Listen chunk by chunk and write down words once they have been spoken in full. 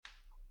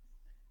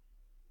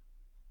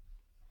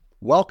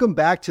Welcome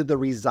back to the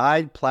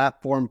Reside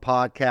Platform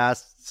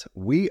Podcasts.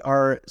 We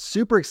are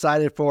super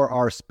excited for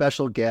our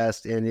special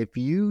guest. And if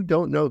you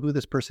don't know who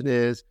this person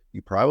is,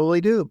 you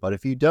probably do. But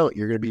if you don't,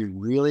 you're going to be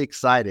really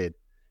excited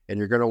and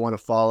you're going to want to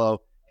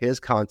follow his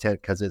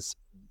content because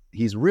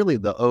he's really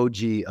the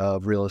OG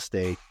of real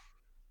estate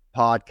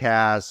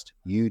podcast,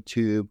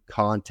 YouTube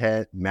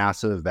content,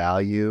 massive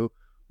value.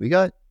 We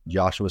got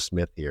Joshua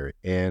Smith here.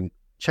 And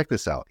check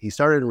this out. He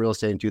started in real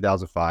estate in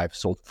 2005,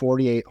 sold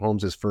 48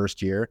 homes his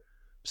first year.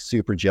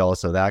 Super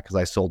jealous of that because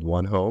I sold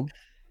one home.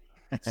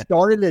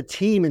 Started a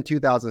team in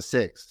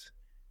 2006.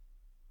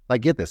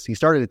 Like, get this. He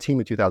started a team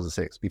in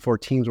 2006 before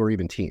teams were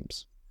even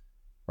teams,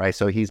 right?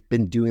 So he's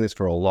been doing this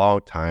for a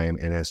long time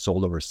and has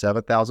sold over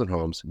 7,000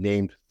 homes,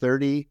 named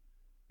 30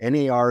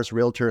 NAR's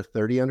Realtor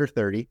 30 under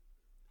 30,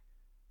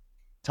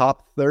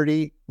 top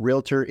 30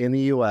 realtor in the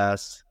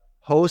U.S.,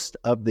 host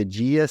of the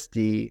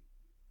GSD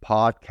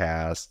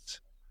podcast.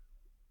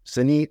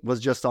 Suneet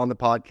was just on the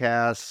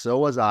podcast, so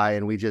was I,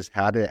 and we just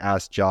had to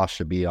ask Josh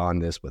to be on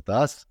this with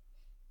us.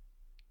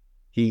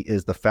 He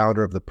is the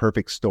founder of The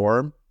Perfect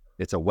Storm.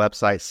 It's a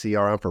website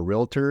CRM for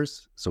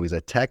realtors, so he's a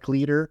tech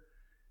leader.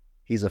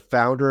 He's a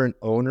founder and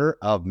owner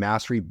of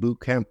Mastery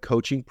Bootcamp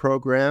coaching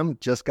program.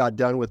 Just got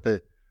done with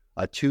a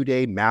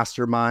 2-day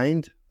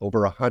mastermind,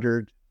 over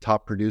 100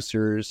 top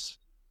producers,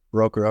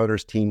 broker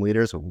owners, team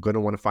leaders. We're going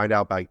to want to find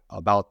out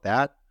about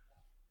that.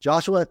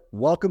 Joshua,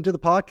 welcome to the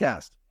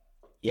podcast.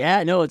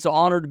 Yeah, no, it's an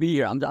honor to be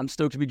here. I'm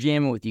stoked to be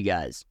jamming with you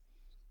guys.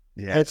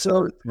 Yeah. And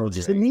so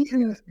Suneet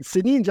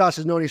and Josh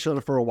has known each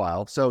other for a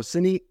while. So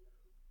Suneet,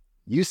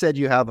 you said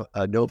you have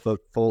a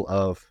notebook full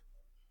of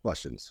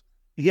questions.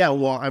 Yeah,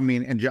 well, I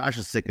mean, and Josh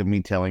is sick of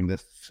me telling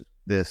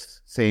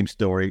this same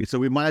story. So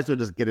we might as well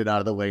just get it out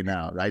of the way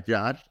now, right,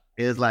 Josh?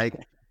 Is like,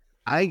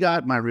 I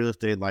got my real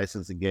estate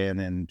license again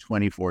in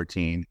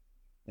 2014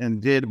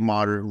 and did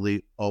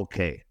moderately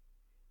okay.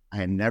 I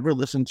had never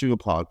listened to a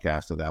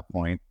podcast at that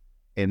point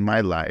in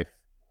my life,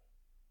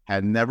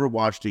 had never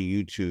watched a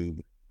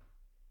YouTube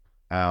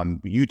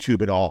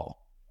at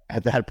all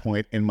at that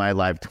point in my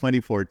life,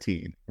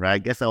 2014, right? I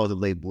guess I was a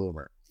late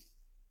bloomer.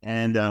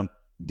 And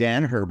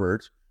Dan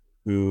Herbert,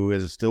 who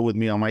is still with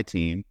me on my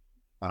team,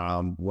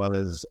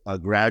 was a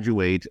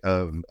graduate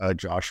of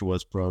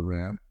Joshua's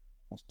program,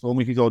 told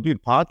me, he goes,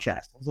 dude,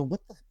 podcast. I was like,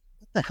 what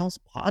the hell's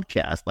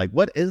podcast? Like,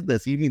 what is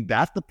this? You mean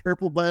that's the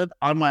purple button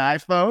on my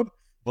iPhone?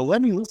 Well,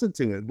 let me listen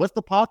to it. What's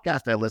the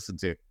podcast I listen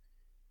to?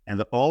 And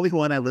the only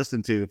one I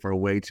listened to for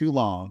way too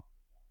long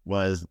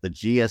was the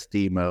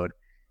GSD mode.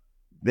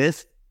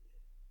 This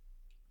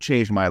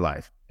changed my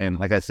life. And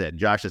like I said,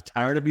 Josh is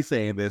tired of me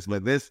saying this,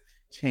 but this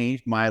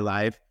changed my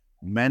life.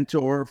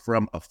 Mentor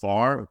from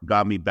afar,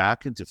 got me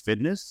back into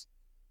fitness,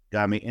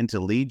 got me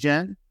into lead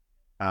gen,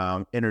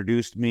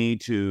 introduced me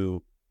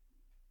to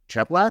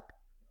Cheplack,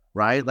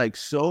 right? Like,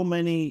 so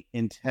many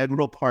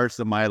integral parts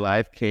of my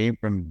life came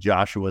from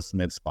Joshua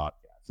Smith's podcast.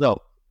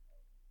 So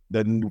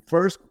the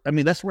first, I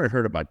mean, that's where I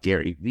heard about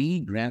Gary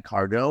Vee, Grant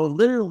Cardone,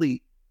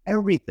 literally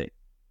everything,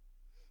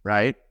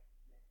 right?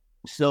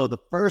 So the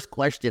first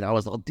question I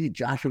was like, dude,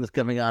 Joshua was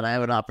coming on. I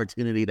have an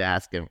opportunity to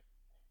ask him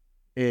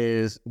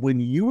is,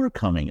 when you were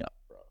coming up,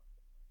 bro,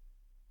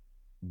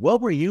 what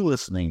were you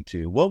listening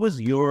to? What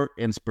was your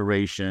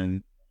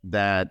inspiration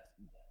that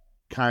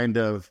kind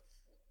of,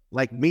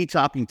 like me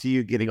talking to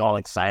you, getting all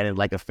excited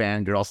like a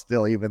fangirl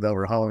still, even though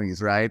we're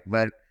homies, right?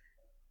 But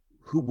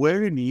where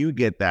did you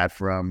get that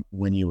from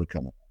when you were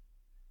coming up?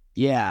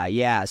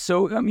 Yeah.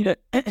 So, I mean,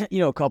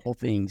 a couple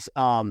things.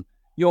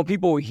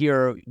 People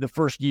hear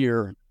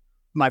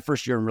my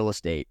first year in real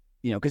estate,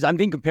 because I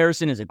think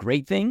comparison is a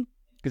great thing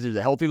because there's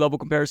a healthy level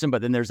comparison,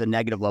 but then there's a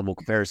negative level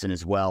comparison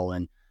as well.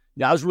 And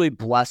I was really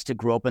blessed to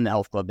grow up in the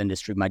health club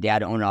industry. My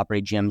dad owned and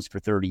operated gyms for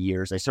 30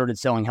 years. I started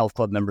selling health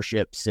club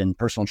memberships and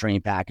personal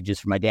training packages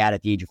for my dad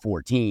at the age of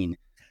 14.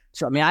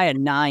 So, I mean, I had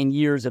 9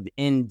 years of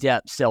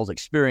in-depth sales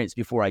experience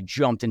before I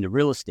jumped into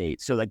real estate.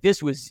 So, like,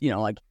 this was,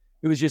 it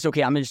was just,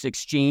 okay, I'm just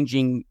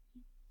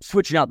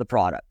switching out the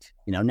product.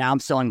 Now I'm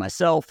selling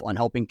myself on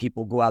helping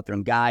people go out there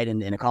and guide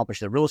and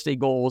accomplish their real estate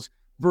goals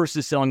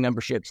versus selling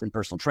memberships and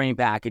personal training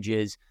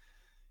packages.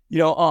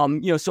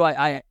 So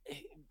I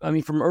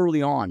mean, from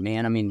early on,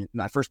 man, I mean,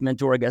 my first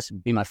mentor, I guess,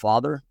 would be my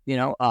father, in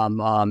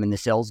the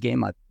sales game.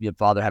 My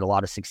father had a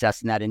lot of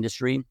success in that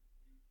industry.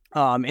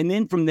 And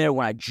then from there,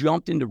 when I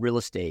jumped into real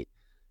estate,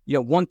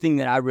 one thing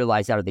that I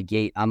realized out of the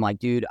gate, I'm like,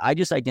 dude, I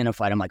just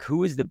identified, I'm like,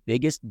 who is the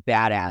biggest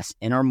badass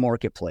in our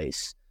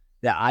marketplace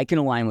that I can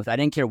align with? I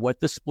didn't care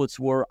what the splits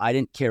were. I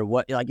didn't care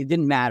what, it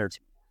didn't matter to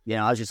me.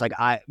 I was just like,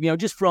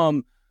 just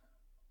from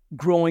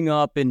growing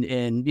up and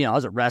I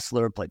was a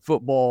wrestler, played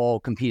football,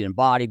 competed in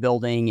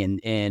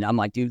bodybuilding. And I'm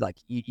like, dude, like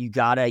you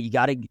gotta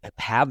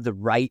have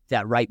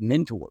that right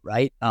mentor,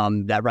 right?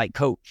 That right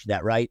coach,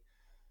 that right.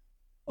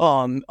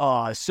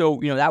 So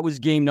that was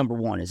game number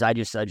one, is I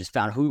just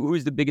found who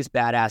is the biggest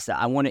badass that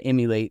I want to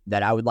emulate,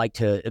 that I would like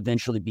to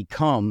eventually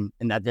become,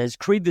 and that has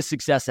created the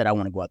success that I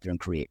want to go out there and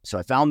create. So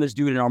I found this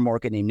dude in our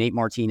market named Nate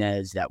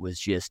Martinez that was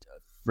just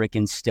a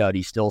freaking stud.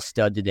 He's still a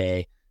stud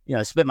today.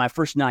 I spent my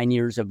first 9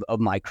 years of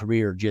my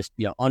career just,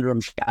 under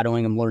him,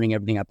 shadowing him, learning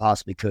everything I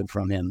possibly could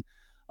from him.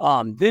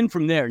 Then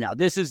from there, now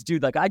this is,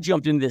 dude, like I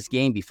jumped into this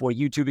game before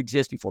YouTube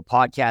exists, before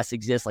podcasts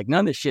exist, like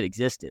none of this shit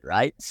existed,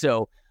 right?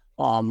 So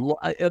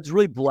I was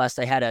really blessed.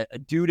 I had a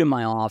dude in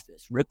my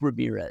office, Rick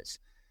Ramirez,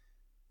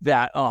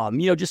 that,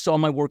 just saw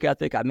my work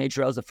ethic. I made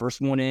sure I was the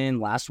first one in,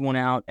 last one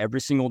out every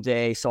single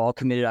day, saw how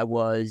committed I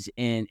was.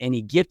 And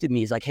he gifted me.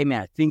 He's like, hey,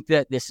 man, I think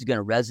that this is going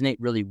to resonate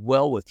really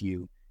well with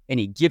you.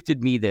 And he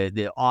gifted me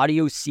the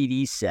audio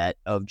CD set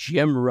of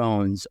Jim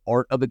Rohn's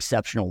Art of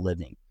Exceptional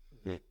Living.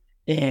 Mm-hmm.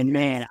 And,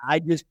 man, I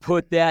just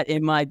put that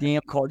in my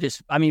damn car.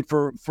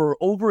 For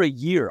over a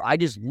year, I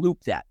just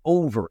looped that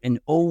over and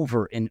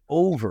over and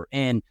over.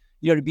 And,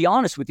 to be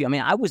honest with you,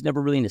 I was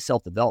never really into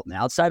self-development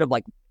outside of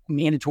like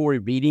mandatory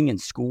reading in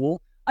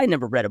school. I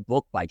never read a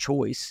book by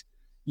choice,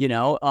 and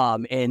I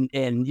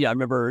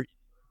remember,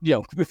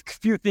 with a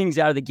few things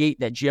out of the gate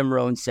that Jim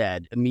Rohn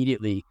said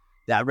immediately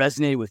that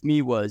resonated with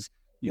me was,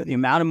 the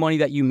amount of money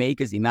that you make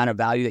is the amount of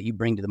value that you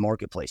bring to the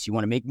marketplace. You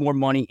want to make more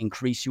money,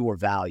 increase your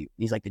value.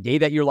 And he's like, the day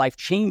that your life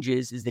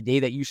changes is the day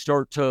that you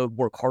start to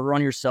work harder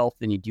on yourself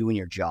than you do in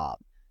your job.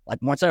 Like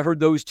once I heard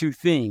those two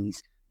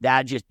things,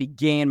 that just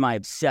began my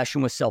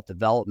obsession with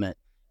self-development.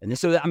 And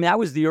so, that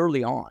was the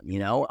early on,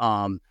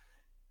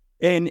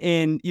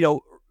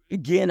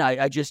 again,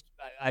 I've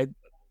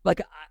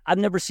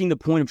never seen the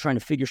point of trying to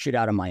figure shit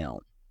out on my own,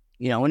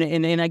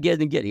 and I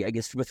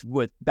guess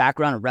with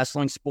background in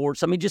wrestling,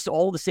 sports, just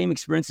all the same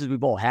experiences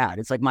we've all had.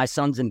 It's like my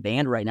son's in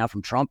band right now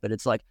from trumpet.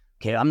 It's like,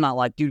 okay, I'm not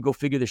like, dude, go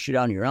figure this shit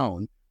out on your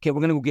own. Okay,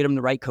 we're going to go get him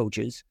the right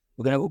coaches.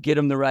 We're going to go get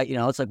him the right,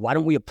 it's like, why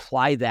don't we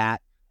apply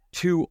that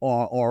to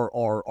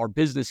our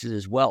businesses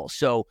as well?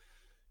 So,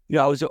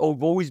 I've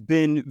always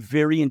been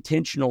very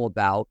intentional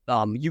about,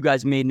 you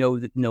guys may know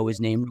his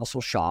name,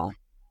 Russell Shaw,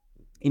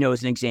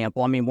 as an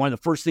example. One of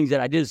the first things that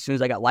I did as soon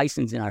as I got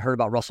licensed and I heard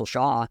about Russell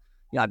Shaw,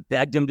 I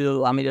begged him to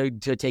allow me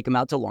to take him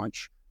out to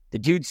lunch. The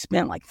dude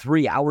spent like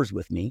 3 hours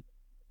with me,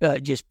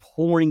 just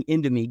pouring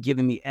into me,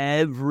 giving me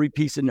every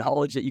piece of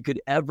knowledge that you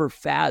could ever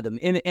fathom.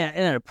 And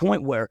at a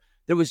point where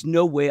there was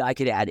no way I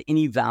could add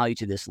any value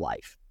to this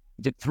life.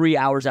 He took 3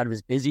 hours out of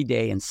his busy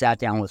day and sat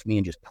down with me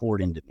and just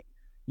poured into me,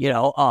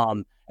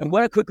 And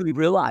what I quickly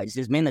realized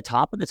is, man, the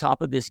top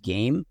of this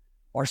game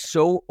are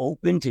so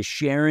open to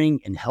sharing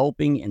and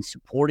helping and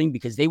supporting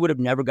because they would have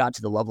never got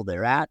to the level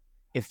they're at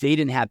if they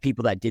didn't have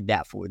people that did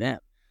that for them.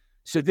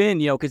 So then,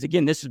 because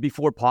again, this was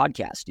before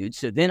podcasts, dude.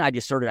 So then I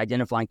just started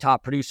identifying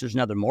top producers in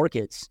other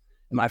markets.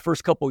 In my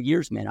first couple of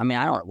years, man, I don't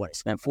know what I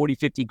spent, 40,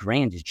 50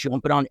 grand just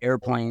jumping on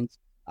airplanes.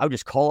 I would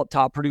just call up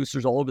top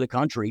producers all over the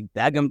country,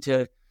 beg them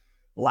to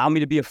allow me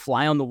to be a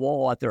fly on the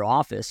wall at their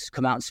office,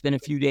 come out and spend a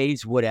few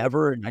days,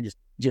 whatever. And I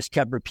just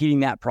kept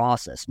repeating that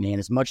process, man,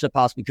 as much as I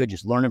possibly could,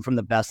 just learning from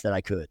the best that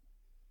I could.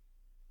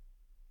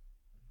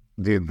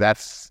 Dude,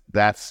 that's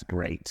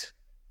great.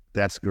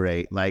 That's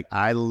great. Like,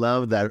 I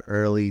love that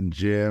early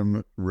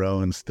Jim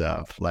Rohn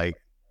stuff. Like,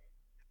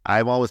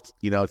 I've always,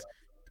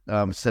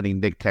 sending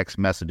Nick text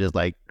messages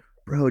like,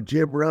 bro,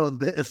 Jim Rohn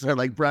this, or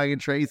like Brian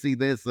Tracy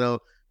this. So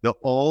the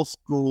old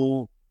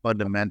school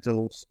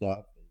fundamental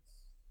stuff.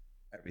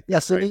 Yeah,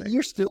 so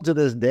you're still to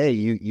this day,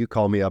 you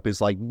call me up.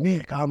 It's like,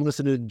 Nick, I'm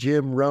listening to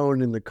Jim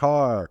Rohn in the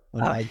car. I'm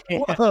like,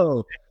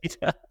 whoa.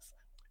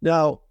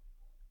 Now,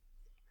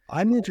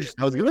 I'm interested.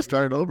 I was going to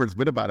start it over. It's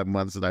been about a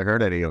month since I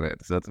heard any of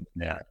it. So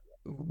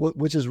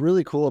which is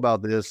really cool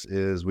about this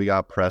is we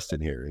got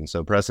Preston here. And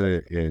so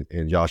Preston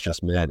and Josh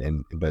just met.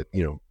 But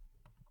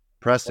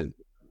Preston,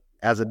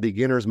 as a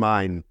beginner's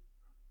mind,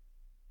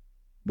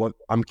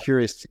 I'm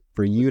curious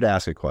for you to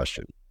ask a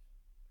question.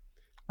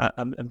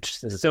 I'm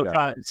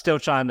still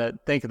trying to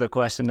think of the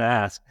question to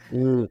ask.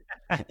 For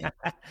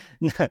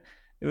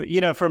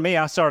me,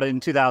 I started in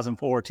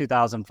 2004,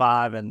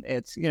 2005, and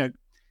it's,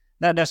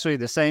 not necessarily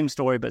the same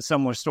story, but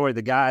similar story.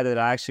 The guy that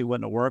I actually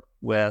went to work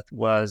with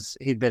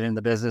he'd been in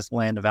the business,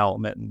 land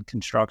development and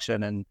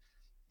construction. And,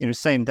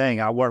 same thing.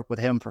 I worked with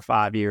him for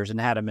 5 years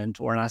and had a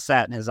mentor, and I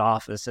sat in his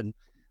office and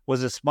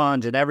was a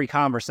sponge. In every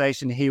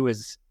conversation he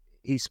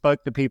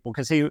spoke to people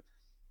because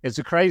it's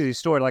a crazy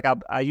story. Like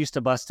I used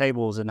to bust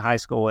tables in high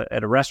school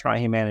at a restaurant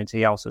he managed.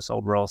 He also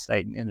sold real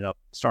estate and ended up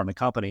starting a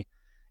company.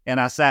 And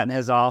I sat in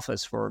his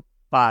office for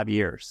 5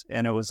 years,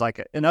 and it was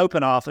like an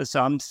open office.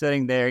 So I'm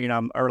sitting there,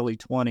 I'm early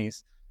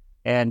 20s,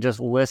 and just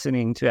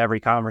listening to every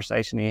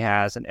conversation he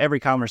has and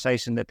every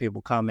conversation that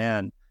people come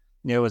in.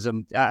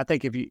 I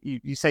think if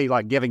you say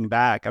like giving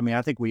back,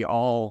 I think we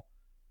all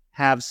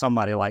have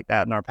somebody like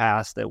that in our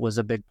past that was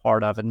a big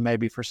part of it. And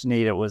maybe for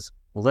Sneed, it was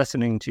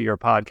listening to your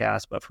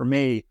podcast. But for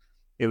me,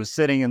 it was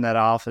sitting in that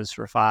office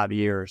for 5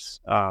 years,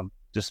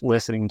 just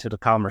listening to the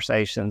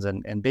conversations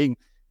and being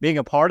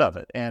a part of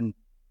it. And,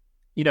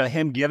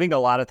 him giving a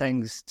lot of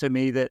things to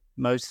me that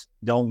most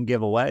don't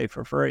give away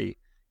for free,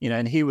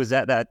 and he was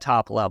at that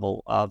top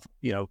level of,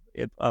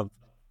 of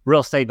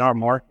real estate in our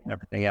market and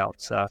everything else.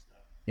 So,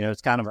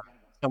 it's kind of a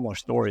similar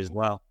story as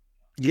well.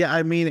 Yeah.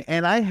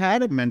 And I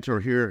had a mentor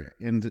here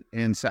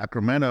in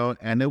Sacramento,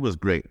 and it was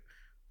great.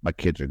 My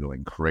kids are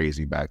going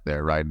crazy back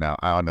there right now.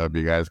 I don't know if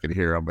you guys can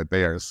hear them, but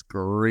they are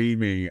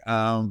screaming.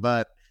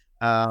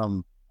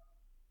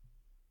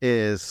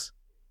 Is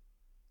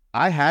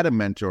I had a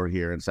mentor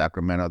here in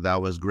Sacramento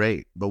that was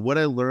great. But what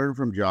I learned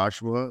from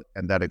Joshua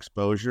and that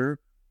exposure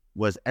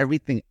was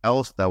everything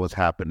else that was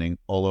happening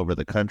all over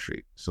the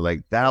country. So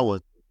like that was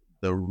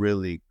the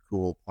really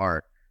cool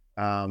part.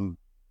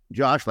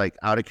 Josh, like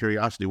out of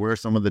curiosity, where are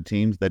some of the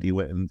teams that you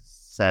went and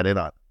sat in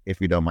on,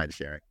 if you don't mind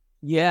sharing?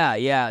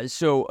 Yeah.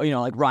 So,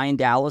 like Ryan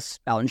Dallas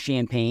out in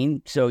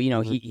Champaign. So,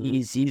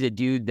 he's a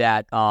dude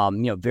that,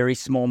 very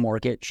small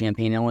market,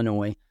 Champaign,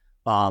 Illinois.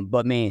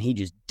 But man, he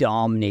just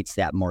dominates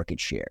that market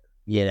share,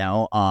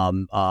 so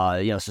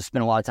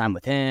spent a lot of time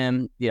with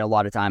him, a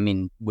lot of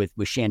time with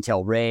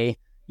Chantel Ray.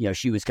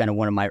 She was kind of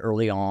one of my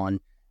early on,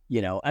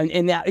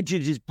 and that it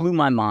just blew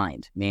my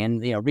mind, man.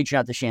 Reaching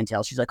out to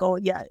Chantel, she's like, oh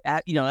yeah.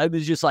 It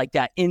was just like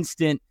that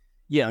instant,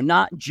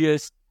 not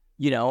just,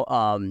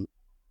 can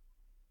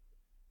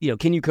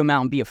you come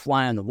out and be a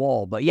fly on the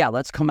wall? But yeah,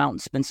 let's come out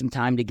and spend some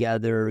time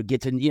together,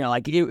 get to,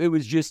 it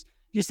was just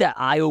that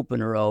eye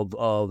opener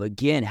of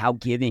again, how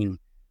giving,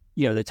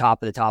 the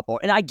top of the top are.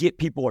 And I get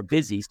people are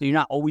busy, so you're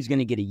not always going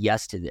to get a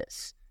yes to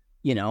this,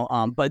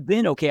 but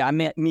then, okay, I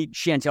meet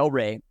Chantel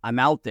Ray. I'm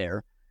out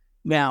there.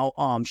 Now,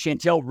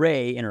 Chantel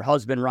Ray and her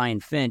husband, Ryan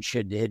Finch,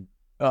 had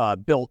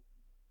built,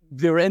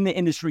 they were in the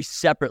industry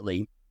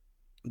separately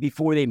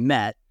before they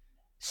met.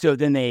 So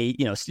then they,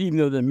 even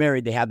though they're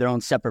married, they have their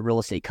own separate real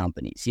estate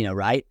companies,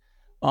 right?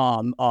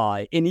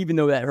 And even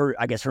though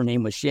her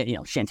name was,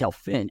 Chantel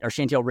Finch or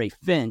Chantel Ray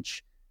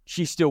Finch,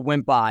 she still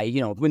went by,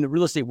 in the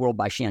real estate world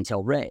by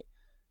Chantel Ray.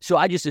 So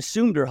I just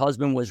assumed her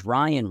husband was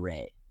Ryan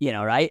Ray,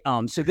 right?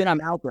 So then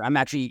I'm out there. I'm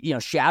actually,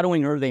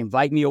 shadowing her. They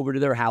invite me over to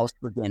their house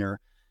for dinner.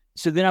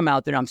 So then I'm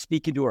out there. I'm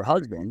speaking to her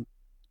husband.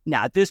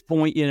 Now at this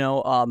point,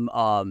 I'm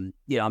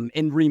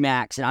in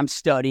RE/MAX and I'm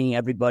studying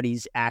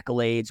everybody's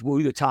accolades,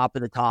 who the top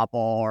of the top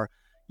are,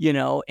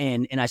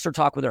 and I start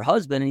talking with her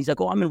husband, and he's like,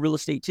 "Oh, I'm in real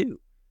estate too."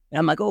 And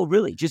I'm like, "Oh,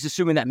 really?" Just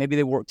assuming that maybe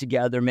they work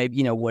together,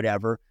 maybe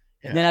whatever.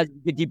 Yeah. And then as I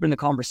get deeper in the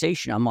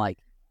conversation, I'm like,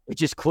 it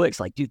just clicks.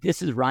 Like, dude,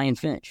 this is Ryan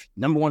Finch,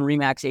 #1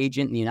 RE/MAX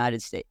agent in the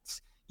United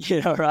States.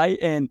 Right?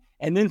 And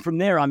then from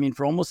there,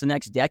 for almost the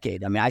next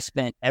decade, I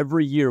spent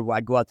every year where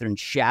I'd go out there and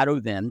shadow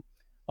them.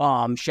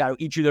 Shadow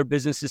each of their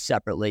businesses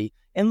separately.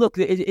 And look,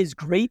 as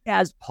great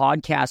as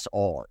podcasts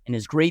are, and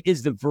as great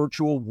as the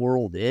virtual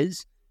world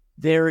is,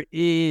 there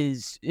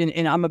is,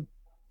 and I'm a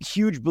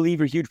huge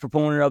believer, huge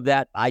proponent of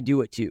that. I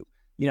do it too,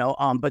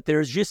 but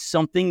there's just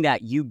something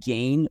that you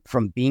gain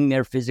from being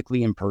there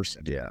physically in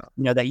person. Yeah.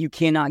 That you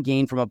cannot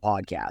gain from a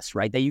podcast,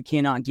 right? That you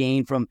cannot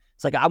gain from,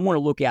 it's like, I want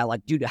to look at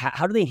like, dude,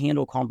 how do they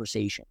handle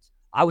conversations?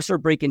 I would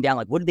start breaking down,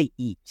 like, what do they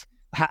eat?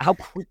 How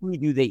quickly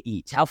do they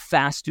eat? How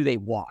fast do they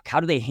walk? How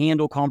do they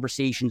handle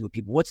conversations with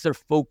people? What's their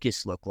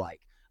focus look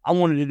like? I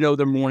wanted to know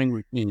their morning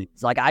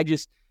routines. Like I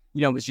just,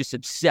 was just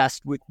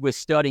obsessed with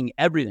studying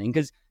everything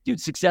because,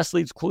 dude, success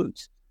leaves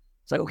clues.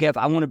 It's like, okay, if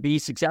I want to be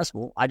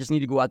successful, I just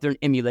need to go out there and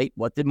emulate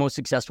what the most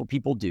successful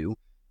people do.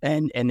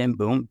 And then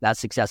boom, that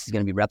success is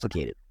going to be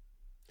replicated.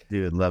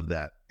 Dude, love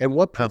that. And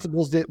what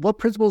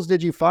principles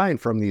did you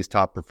find from these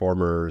top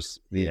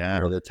performers?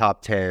 The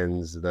top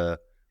tens,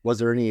 was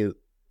there any,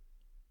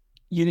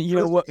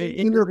 what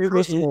in their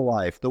personal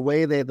life, the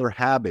way their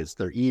habits,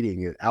 their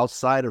eating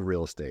outside of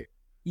real estate?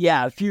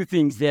 Yeah, a few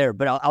things there,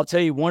 but I'll tell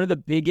you one of the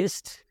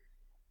biggest.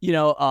 In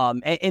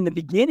the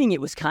beginning, it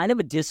was kind of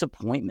a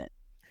disappointment.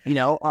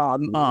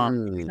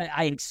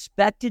 I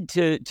expected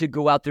to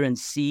go out there and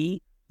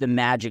see the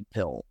magic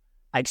pill.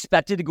 I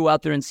expected to go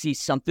out there and see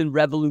something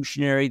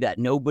revolutionary that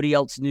nobody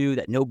else knew,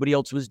 that nobody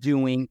else was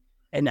doing,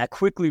 and I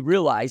quickly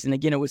realized. And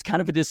again, it was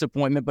kind of a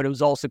disappointment, but it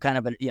was also kind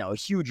of a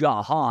huge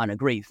aha and a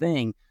great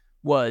thing.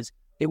 Was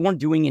they weren't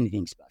doing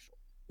anything special.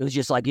 It was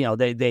just like,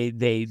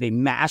 they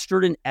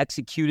mastered and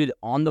executed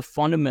on the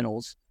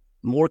fundamentals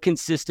more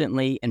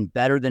consistently and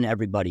better than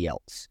everybody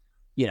else.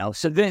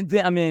 So then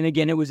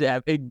again, it was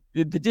the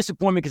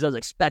disappointment because I was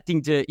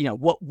expecting to,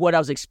 what I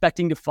was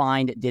expecting to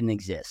find didn't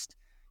exist,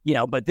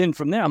 but then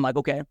from there, I'm like,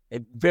 okay,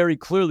 it very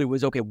clearly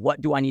was, okay, what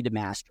do I need to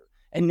master?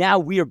 And now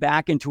we are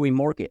back into a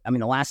market.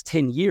 The last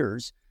 10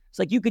 years, it's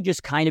like you could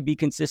just kind of be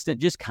consistent,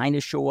 just kind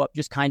of show up,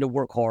 just kind of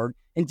work hard,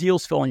 and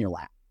deals fall in your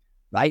lap.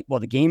 Right? Well,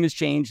 the game has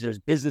changed. There's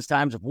business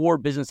times of war,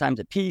 business times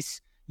of peace.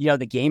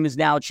 The game has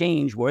now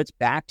changed where it's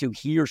back to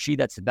he or she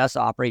that's the best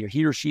operator,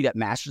 he or she that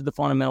masters the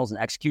fundamentals and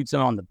executes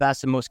them on the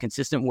best and most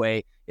consistent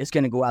way is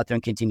going to go out there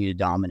and continue to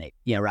dominate.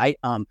 Right?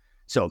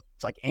 So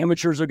it's like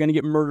amateurs are going to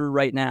get murdered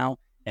right now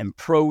and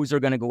pros are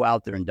going to go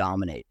out there and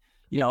dominate.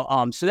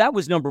 So that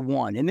was number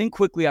one. And then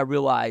quickly I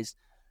realized,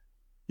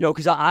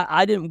 because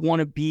I didn't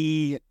want to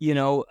be,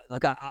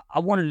 like I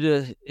wanted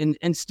to,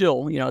 and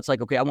still, it's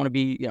like, okay, I want to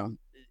be,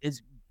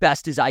 as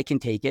best as I can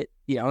take it,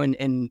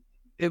 and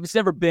it was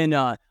never been,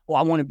 I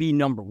want to be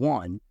number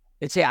one.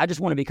 It's, hey, I just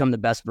want to become the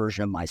best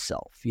version of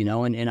myself,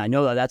 and I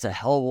know that that's a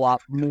hell of a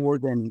lot more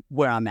than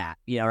where I'm at,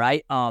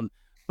 right?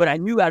 But I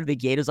knew out of the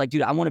gate, I was like,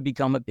 dude, I want to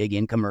become a big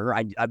income earner.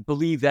 I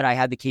believe that I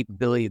had the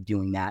capability of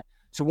doing that.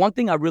 So one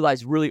thing I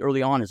realized really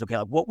early on is, okay,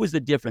 like what was the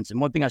difference? And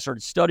one thing I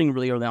started studying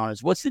really early on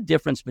is what's the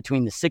difference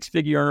between the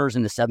 6-figure earners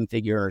and the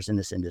 7-figure earners in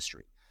this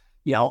industry?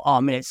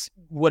 And it's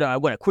what I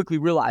quickly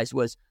realized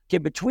was, okay,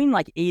 between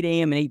like 8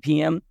 a.m. and 8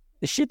 p.m.,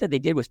 the shit that they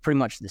did was pretty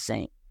much the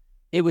same.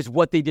 It was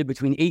what they did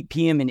between 8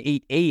 p.m. and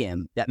 8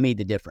 a.m. that made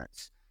the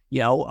difference.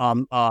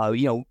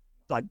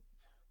 Like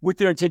with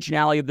their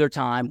intentionality of their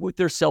time, with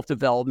their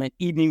self-development,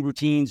 evening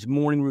routines,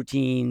 morning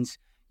routines,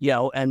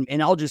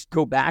 and I'll just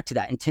go back to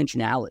that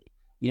intentionality.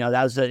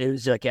 It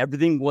was like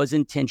everything was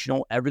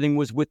intentional, everything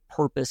was with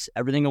purpose,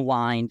 everything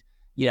aligned.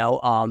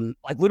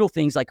 Like little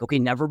things like, okay,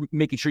 never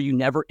making sure you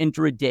never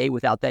enter a day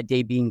without that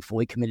day being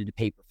fully committed to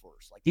paper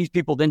first. Like these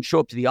people then show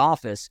up to the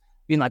office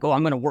being like, oh,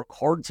 I'm going to work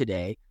hard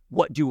today.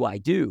 What do I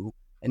do?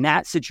 In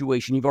that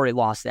situation, you've already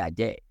lost that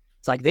day.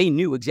 It's like they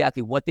knew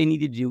exactly what they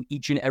needed to do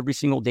each and every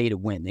single day to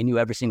win. They knew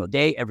every single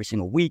day, every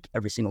single week,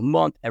 every single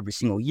month, every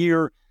single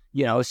year,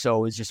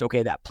 so it's just,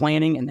 okay, that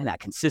planning and then that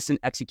consistent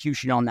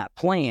execution on that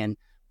plan,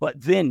 but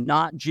then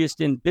not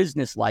just in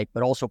business life,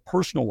 but also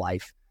personal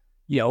life.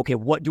 Okay,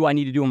 what do I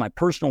need to do in my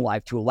personal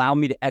life to allow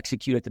me to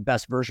execute at the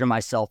best version of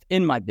myself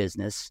in my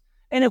business?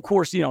 And of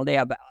course, they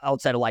have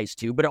outside of lights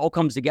too, but it all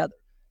comes together.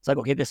 It's like,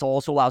 okay, this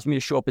also allows me to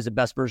show up as the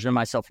best version of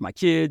myself for my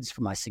kids,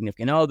 for my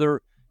significant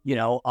other,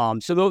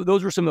 so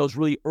those were some of those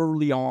really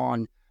early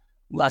on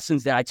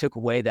lessons that I took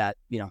away that,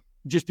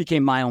 just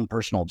became my own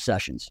personal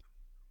obsessions.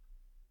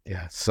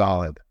 Yeah,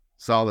 solid.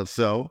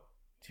 So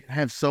I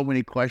have so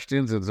many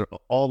questions. It's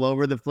all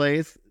over the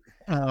place.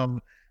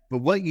 But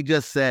what you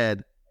just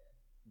said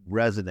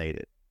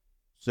resonated.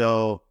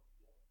 So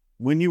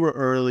when you were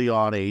early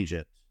on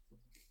agent,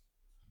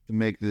 to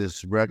make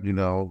this,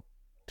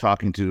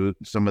 talking to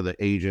some of the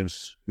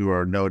agents who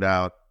are no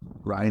doubt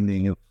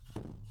grinding,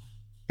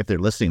 if they're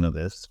listening to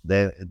this,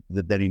 then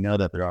you know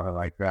that they're on the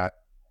right track.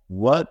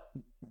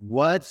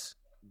 What's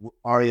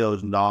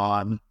Ario's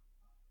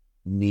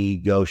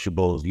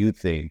non-negotiables you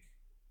think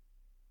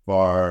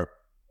for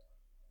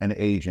an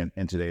agent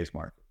in today's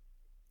market?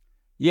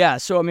 Yeah,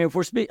 so I mean, if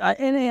we're speaking,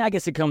 and I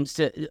guess it comes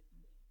to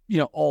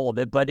all of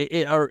it, but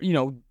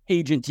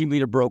agent, team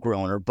leader, broker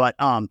owner. But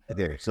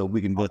there, so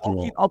we can go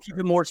through. I'll keep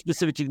it more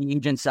specific to the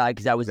agent side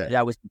because that was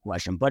the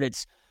question. But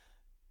it's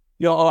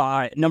all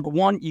right. Number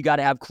one, you got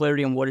to have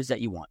clarity on what is that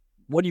you want.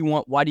 What do you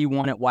want? Why do you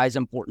want it? Why is it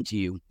important to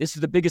you? This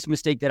is the biggest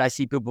mistake that I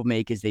see people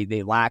make is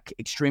they lack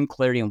extreme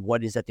clarity on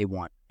what it is that they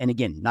want. And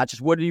again, not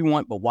just what do you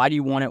want, but why do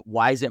you want it?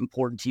 Why is it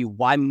important to you?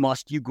 Why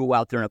must you go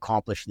out there and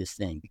accomplish this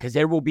thing? Because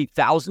there will be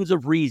thousands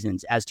of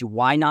reasons as to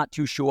why not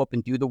to show up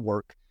and do the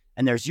work.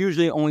 And there's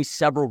usually only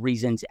several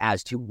reasons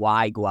as to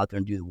why go out there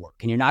and do the work.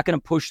 And you're not going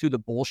to push through the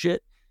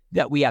bullshit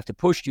that we have to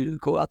push to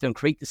go out there and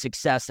create the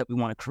success that we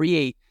want to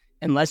create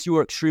unless you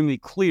are extremely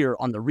clear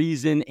on the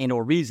reason and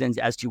or reasons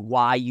as to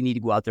why you need to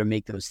go out there and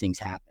make those things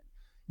happen.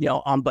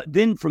 But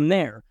then from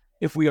there,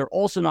 if we are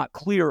also not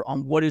clear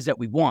on what is that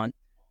we want,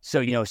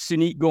 so,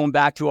 Suneet, going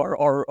back to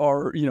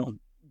our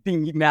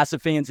being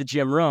massive fans of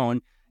Jim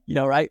Rohn,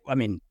 right? I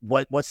mean,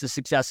 what's the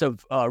success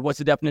of, what's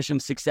the definition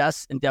of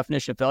success and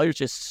definition of failure? It's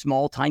just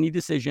small, tiny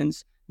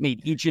decisions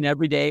made each and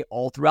every day,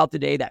 all throughout the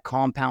day that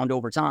compound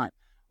over time.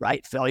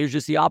 Right? Failure is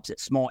just the opposite.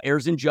 Small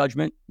errors in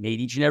judgment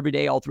made each and every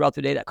day, all throughout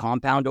the day that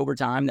compound over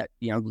time that,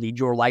 lead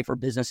your life or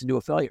business into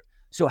a failure.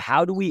 So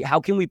how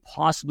can we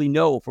possibly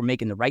know if we're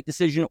making the right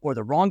decision or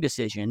the wrong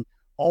decision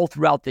all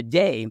throughout the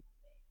day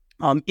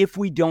if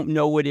we don't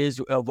know what it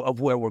is of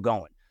where we're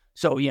going?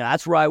 So,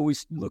 that's where I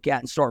always look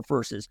at and start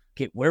first is,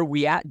 okay, where are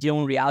we at,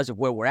 dealing with realities of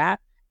where we're at,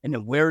 and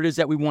then where it is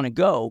that we want to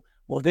go.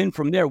 Well, then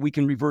from there, we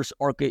can reverse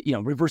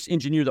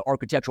engineer the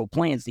architectural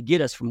plans to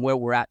get us from where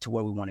we're at to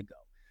where we want to go.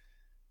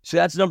 So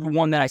that's number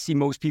one that I see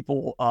most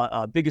people,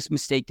 biggest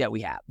mistake that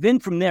we have. Then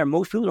from there,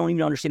 most people don't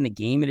even understand the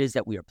game it is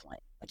that we are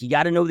playing. Like you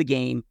got to know the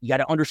game, you got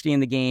to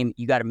understand the game,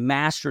 you got to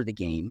master the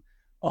game,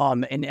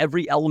 and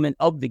every element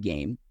of the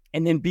game,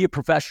 and then be a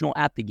professional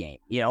at the game.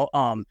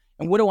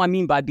 And what do I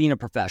mean by being a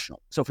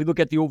professional? So if we look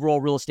at the overall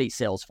real estate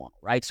sales funnel,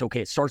 right? So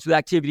okay, it starts with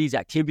activities.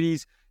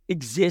 Activities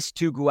exist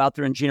to go out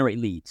there and generate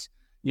leads.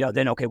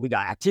 Then, okay, we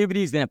got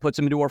activities, then it puts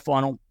them into our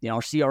funnel,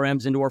 our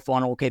CRMs into our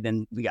funnel. Okay,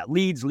 then we got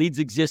leads. Leads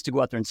exist to go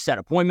out there and set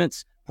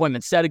appointments.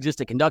 Appointments set exist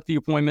to conduct the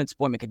appointments.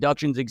 Appointment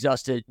conductions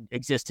exist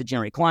to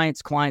generate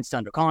clients to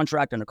under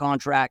contract, to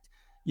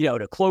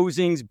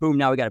closings. Boom,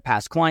 now we got a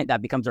past client.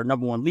 That becomes our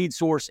number one lead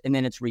source, and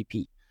then it's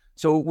repeat.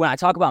 So when I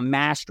talk about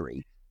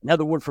mastery,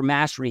 another word for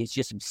mastery is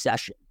just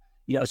obsession.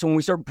 So when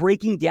we start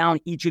breaking down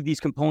each of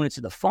these components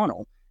of the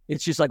funnel,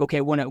 it's just like,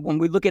 okay, when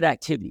we look at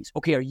activities,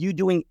 okay, are you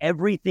doing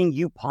everything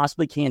you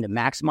possibly can to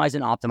maximize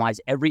and optimize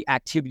every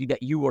activity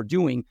that you are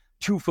doing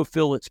to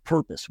fulfill its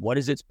purpose? What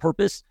is its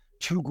purpose?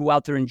 To go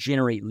out there and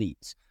generate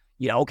leads.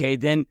 Okay,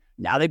 then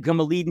now they become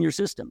a lead in your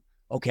system.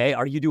 Okay,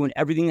 are you doing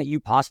everything that you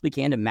possibly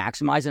can to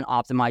maximize and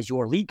optimize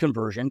your lead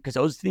conversion? Because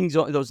those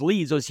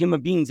leads, those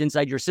human beings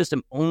inside your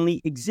system only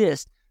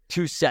exist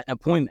to set an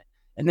appointment.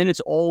 And then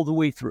it's all the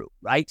way through,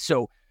 right?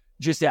 So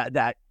just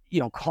that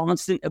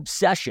constant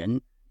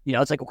obsession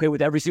It's like, okay,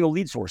 with every single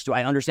lead source, do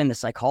I understand the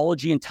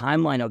psychology and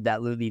timeline of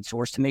that lead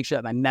source to make sure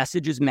that my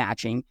message is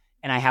matching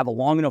and I have a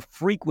long enough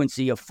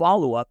frequency of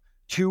follow-up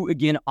to,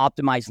 again,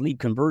 optimize lead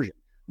conversion?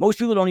 Most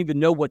people don't even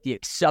know what the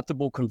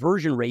acceptable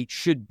conversion rate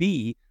should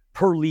be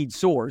per lead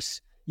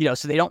source,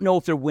 so they don't know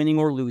if they're winning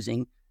or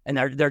losing. And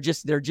they're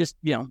just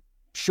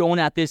showing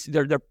at this,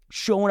 they're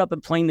showing up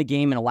and playing the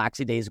game in a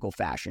lackadaisical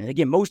fashion. And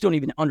again, most don't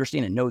even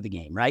understand and know the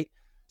game, right?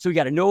 So you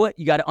got to know it,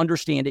 you got to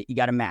understand it, you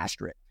got to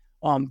master it.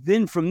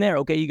 Then from there,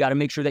 okay, you got to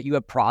make sure that you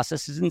have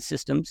processes and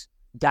systems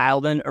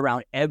dialed in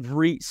around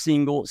every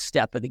single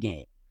step of the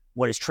game.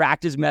 What is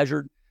tracked is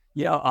measured.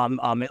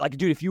 Like,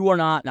 dude, if you are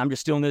not, and I'm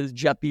just stealing the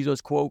Jeff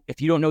Bezos quote,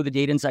 if you don't know the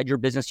data inside your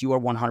business, you are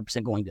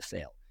 100% going to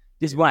fail.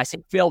 This is when I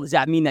say fail, does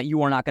that mean that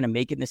you are not going to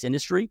make it in this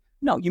industry?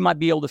 No, you might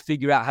be able to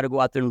figure out how to go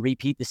out there and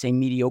repeat the same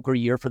mediocre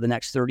year for the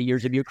next 30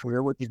 years of your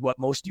career, which is what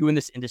most do in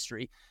this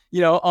industry,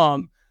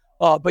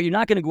 but you're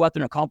not going to go out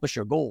there and accomplish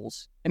your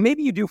goals. And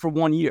maybe you do for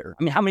 1 year.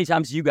 I mean, how many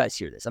times do you guys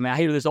hear this? I mean, I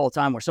hear this all the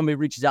time where somebody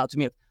reaches out to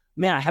me,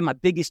 man, I had my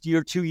biggest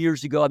year 2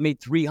 years ago. I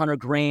made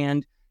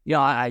 $300,000.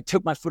 I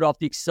took my foot off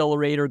the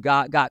accelerator,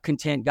 got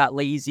content, got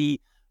lazy,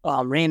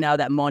 ran out of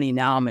that money.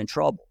 Now I'm in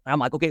trouble. And I'm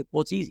like, okay,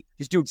 well, it's easy.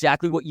 Just do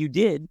exactly what you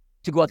did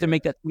to go out there and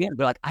make that $300,000.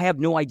 They're like, I have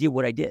no idea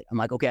what I did. I'm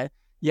like, okay,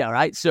 yeah,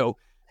 right. So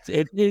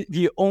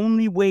the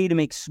only way to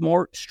make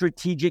smart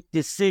strategic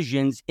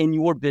decisions in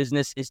your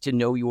business is to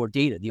know your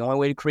data. The only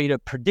way to create a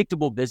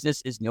predictable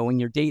business is knowing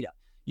your data.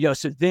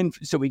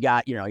 So we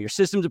got, your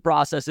systems and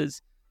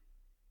processes,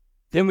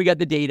 then we got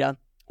the data.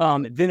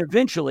 Then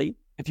eventually,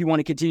 if you want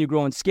to continue to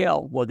grow and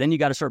scale, well, then you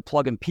got to start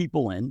plugging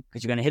people in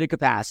because you're going to hit a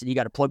capacity. You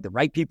got to plug the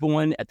right people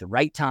in at the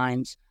right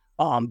times.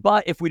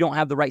 But if we don't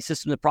have the right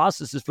systems and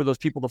processes for those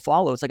people to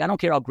follow, it's like, I don't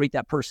care how great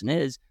that person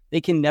is.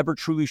 They can never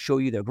truly show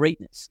you their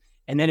greatness.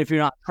 And then if you're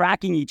not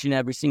tracking each and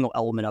every single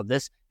element of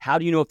this, how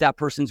do you know if that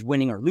person's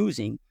winning or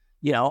losing?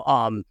 When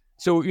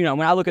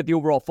I look at the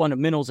overall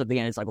fundamentals of the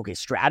end, it's like, okay,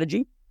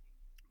 strategy,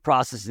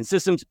 processes and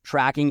systems,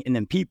 tracking, and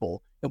then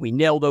people. And we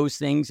nail those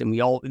things. And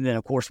then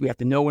of course we have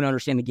to know and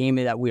understand the game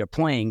that we are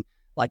playing.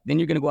 Like, then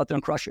you're going to go out there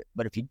and crush it.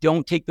 But if you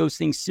don't take those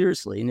things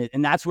seriously,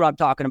 and that's what I'm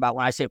talking about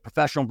when I say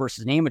professional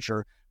versus an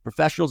amateur.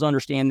 Professionals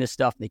understand this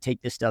stuff. They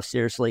take this stuff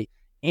seriously.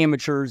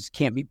 Amateurs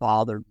can't be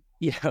bothered,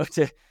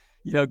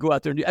 to go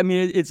out there and do. I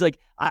mean, it's like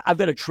I've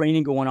got a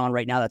training going on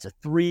right now. That's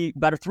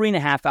about a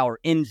 3.5 hour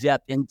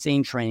in-depth,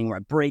 insane training where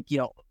I break,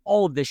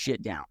 all of this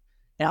shit down.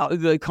 Now,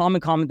 the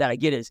common comment that I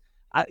get is,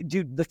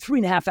 dude, the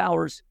 3.5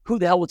 hours, who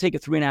the hell will take a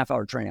 3.5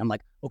 hour training? I'm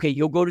like, okay,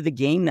 you'll go to the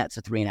game. That's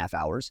a 3.5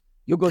 hours.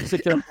 You'll go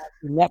sit there and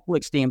watch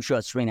Netflix damn show.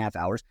 That's 3.5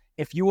 hours.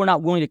 If you are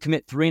not willing to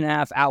commit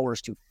 3.5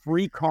 hours to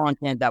free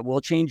content that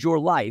will change your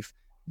life,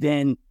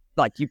 then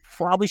like you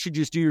probably should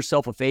just do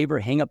yourself a favor,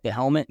 hang up the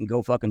helmet and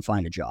go fucking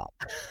find a job.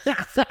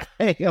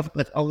 Hang up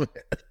the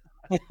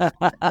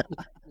helmet.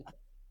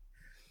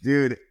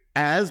 Dude,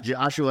 as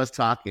Joshua's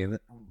talking,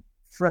 I'm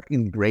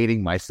freaking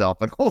grading myself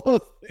and all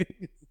those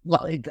things.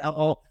 Like,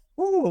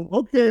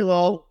 okay,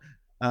 well,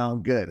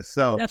 good.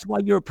 So that's why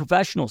you're a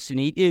professional,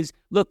 Sunit, is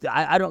look,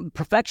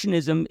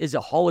 perfectionism is a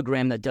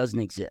hologram that doesn't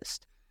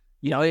exist.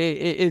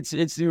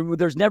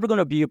 There's never going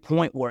to be a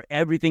point where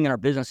everything in our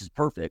business is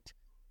perfect.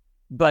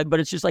 But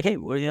it's just like, hey,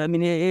 I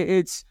mean,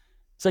 it's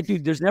like,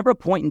 dude, there's never a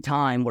point in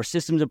time where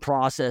systems and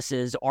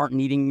processes aren't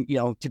needing,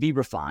 to be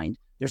refined.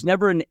 There's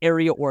never an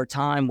area or a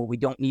time where we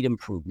don't need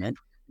improvement.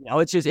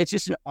 It's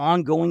just an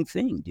ongoing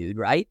thing, dude,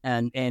 right?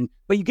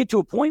 But you get to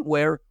a point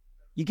where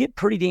you get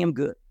pretty damn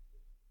good.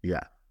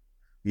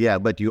 Yeah,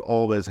 but you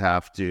always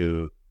have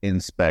to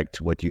inspect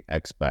what you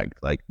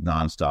expect, like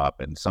nonstop.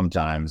 And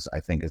sometimes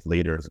I think as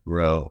leaders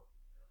grow,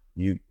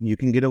 you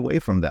can get away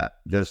from that.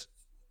 Just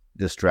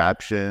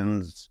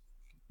distractions,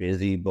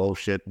 busy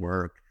bullshit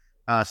work.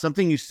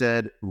 Something you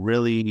said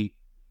really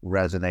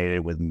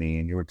resonated with me,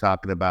 and you were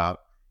talking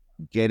about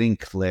getting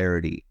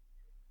clarity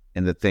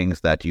in the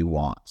things that you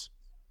want,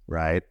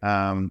 right?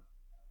 How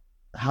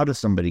does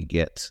somebody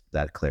get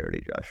that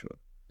clarity, Joshua?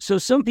 So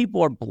some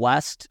people are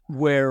blessed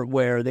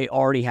where they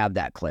already have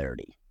that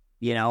clarity,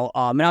 and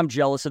I'm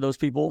jealous of those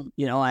people.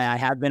 I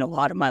have been a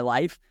lot of my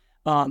life.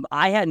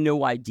 I had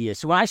no idea.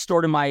 So when I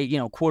started my,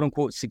 quote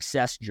unquote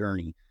success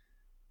journey,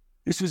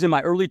 this was in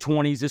my early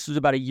 20s. This was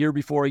about a year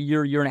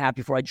and a half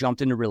before I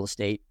jumped into real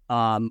estate.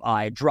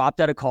 I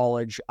dropped out of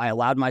college. I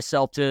allowed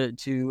myself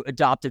to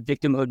adopt a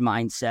victimhood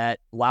mindset,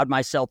 allowed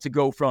myself to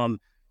go from,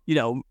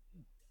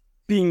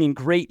 being in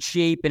great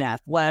shape and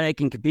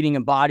athletic and competing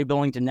in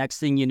bodybuilding to next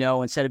thing you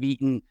know, instead of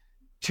eating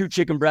 2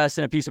 chicken breasts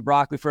and a piece of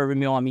broccoli for every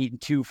meal, I'm eating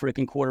 2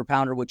 freaking quarter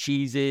pounder with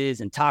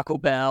cheeses and Taco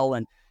Bell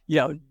and,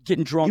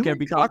 getting drunk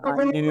every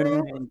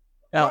afternoon.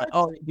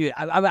 Dude,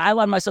 I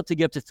allowed myself to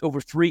get up to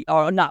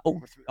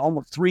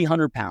almost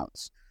 300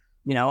 pounds,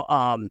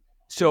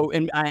 So,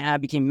 and I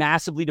became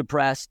massively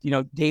depressed,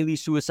 daily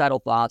suicidal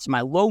thoughts.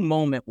 My low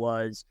moment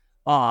was,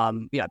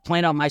 I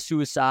planned on my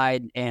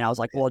suicide and I was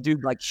like, well,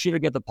 dude, like shit or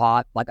get the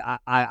pot. Like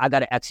I got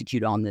to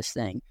execute on this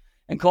thing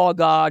and call it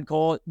God,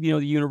 call it, the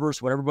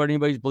universe, whatever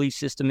anybody's belief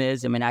system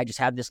is. I mean, I just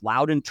had this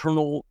loud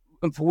internal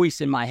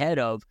voice in my head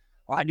of,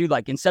 all right, dude,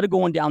 like instead of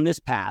going down this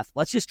path,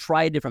 let's just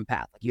try a different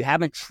path. Like you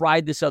haven't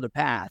tried this other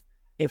path.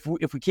 If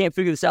we can't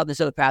figure this out,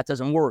 this other path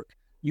doesn't work,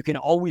 you can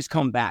always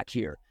come back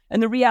here.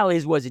 And the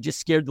reality was it just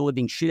scared the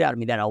living shit out of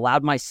me that I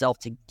allowed myself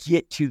to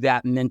get to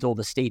that mental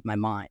the state in my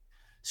mind.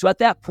 So at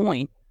that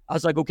point, I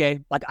was like, okay,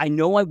 like I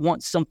know I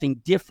want something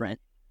different,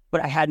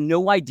 but I had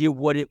no idea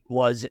what it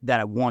was that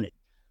I wanted.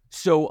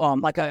 So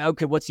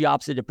okay, what's the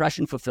opposite of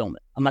depression?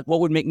 Fulfillment. I'm like,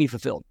 what would make me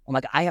fulfilled? I'm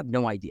like, I have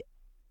no idea.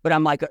 But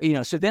I'm like,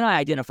 so then I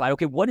identified,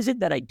 okay, what is it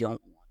that I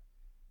don't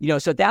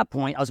want? So at that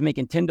point, I was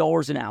making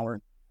 $10 an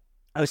hour.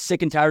 I was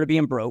sick and tired of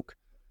being broke.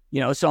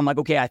 So I'm like,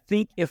 okay, I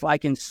think if I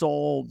can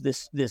solve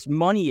this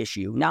money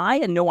issue. Now, I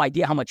had no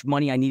idea how much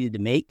money I needed to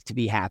make to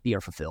be happy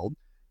or fulfilled,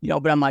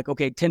 but I'm like,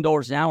 okay,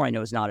 $10 an hour I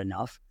know is not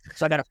enough.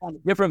 So I got to find a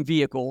different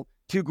vehicle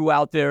to go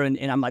out there. And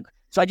I'm like,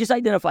 so I just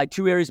identified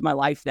 2 areas of my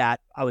life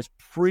that I was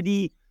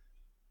pretty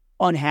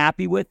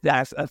unhappy with,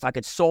 that if I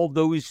could solve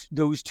those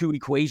 2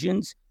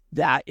 equations,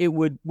 that it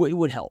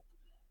would help.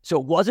 So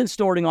it wasn't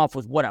starting off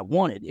with what I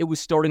wanted. It was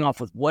starting off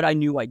with what I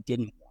knew I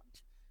didn't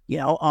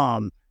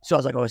want, So I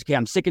was like, okay,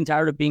 I'm sick and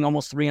tired of being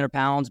almost 300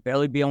 pounds,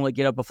 barely being able to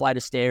get up a flight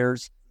of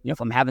stairs. If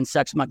I'm having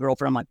sex with my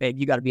girlfriend, I'm like, babe,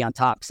 you got to be on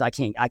top because I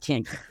can't,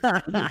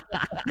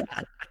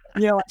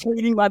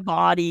 hating my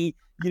body,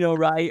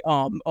 right?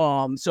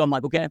 So I'm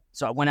like, okay.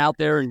 So I went out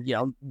there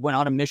and, went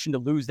on a mission to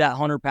lose that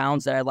 100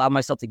 pounds that I allowed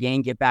myself to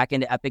gain, get back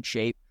into epic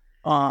shape.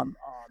 And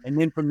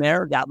then from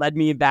there, that led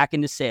me back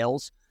into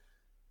sales,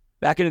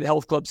 back into the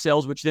health club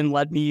sales, which then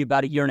led me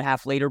about 1.5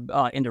 years later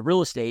into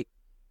real estate.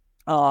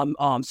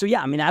 So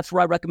yeah, I mean, that's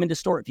where I recommend to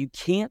start. If you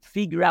can't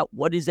figure out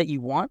what it is that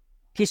you want,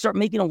 okay, start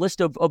making a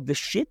list of the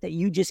shit that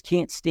you just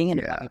can't stand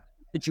about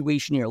the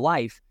situation in your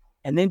life,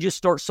 and then just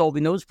start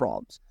solving those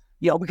problems.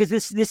 Because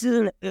this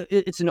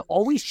it's an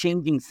always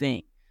changing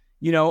thing.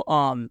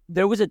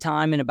 There was a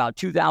time in about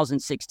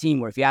 2016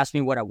 where if you asked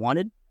me what I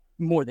wanted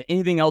more than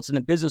anything else in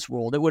the business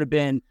world, it would have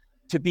been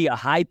to be a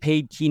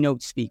high-paid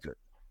keynote speaker.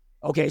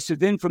 Okay, so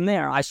then from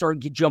there, I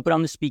started jumping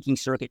on the speaking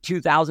circuit.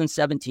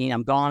 2017,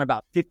 I'm gone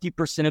about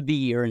 50% of the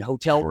year in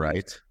hotel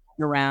rooms,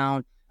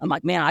 around. I'm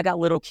like, man, I got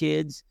little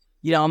kids.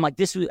 I'm like,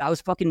 I was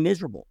fucking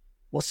miserable.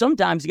 Well,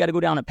 sometimes you got to go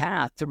down a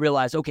path to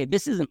realize, okay,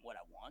 this isn't what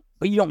I want.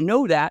 But you don't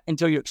know that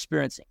until you're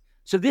experiencing.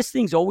 So this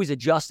thing's always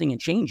adjusting and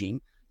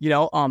changing,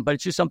 but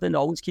it's just something to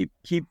always keep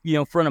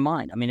front of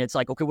mind. I mean, it's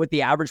like, okay, what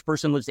the average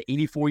person lives to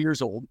 84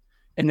 years old,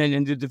 and then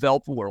in the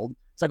developed world,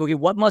 it's like, okay,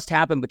 what must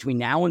happen between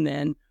now and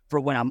then for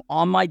when I'm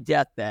on my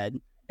deathbed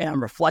and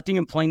I'm reflecting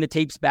and playing the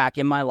tapes back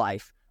in my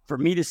life for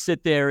me to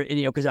sit there and,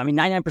 because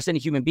 99%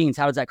 of human beings,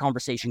 how does that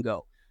conversation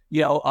go?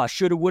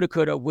 Shoulda, woulda,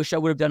 coulda, wish I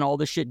would have done all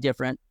this shit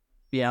different.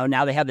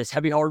 Now they have this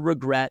heavy hearted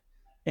regret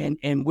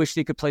and wish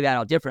they could play that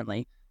out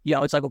differently.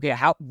 It's like, okay,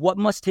 what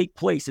must take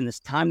place in this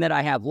time that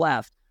I have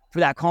left for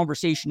that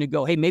conversation to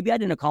go, hey, maybe I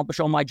didn't accomplish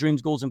all my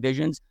dreams, goals, and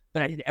visions,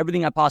 but I did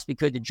everything I possibly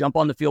could to jump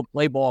on the field,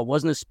 play ball. I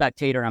wasn't a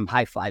spectator. I'm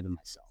high-fiving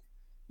myself.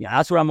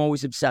 That's what I'm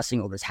always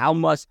obsessing over is how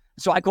much.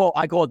 So I call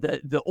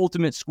it the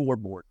ultimate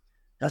scoreboard.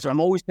 That's what I'm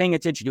always paying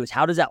attention to is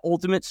how does that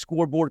ultimate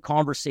scoreboard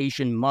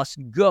conversation must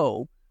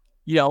go,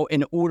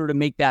 in order to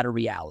make that a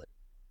reality.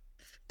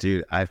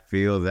 Dude, I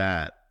feel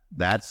that.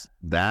 That's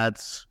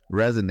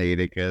resonated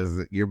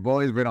because your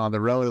boy's been on the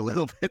road a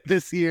little bit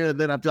this year, and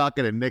then I'm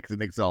talking to Nick, and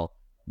Nick's all,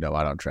 no,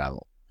 I don't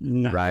travel.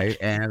 No. Right?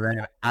 And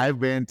then I've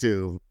been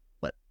to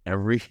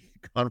every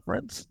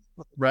conference,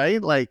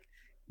 right? Like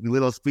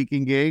little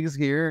speaking gigs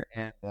here,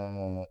 and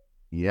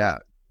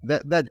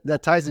that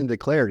ties into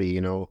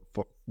clarity.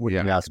 For when you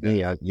ask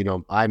me,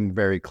 I'm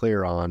very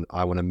clear on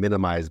I want to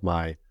minimize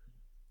my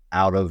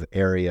out of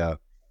area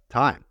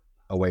time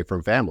away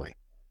from family.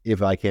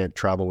 If I can't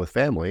travel with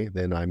family,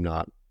 then I'm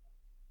not,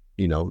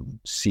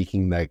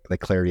 seeking the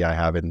clarity I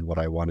have in what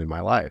I want in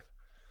my life.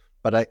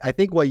 But I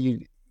think what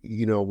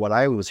what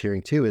I was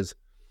hearing too is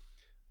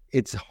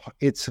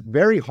it's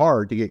very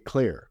hard to get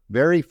clear.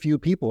 Very few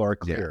people are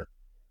clear.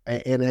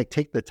 And I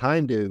take the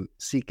time to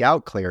seek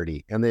out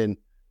clarity and then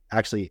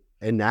actually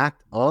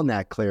enact on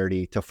that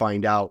clarity to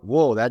find out,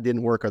 whoa, that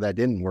didn't work or that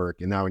didn't work.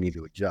 And now I need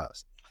to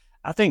adjust.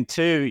 I think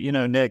too,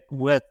 Nick,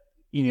 with,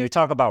 you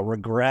talk about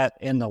regret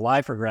in the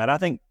life regret. I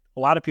think a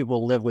lot of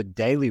people live with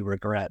daily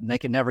regret and they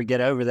can never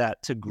get over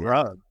that to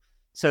grow.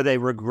 So they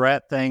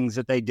regret things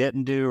that they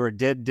didn't do or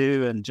did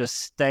do and just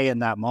stay in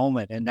that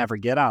moment and never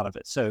get out of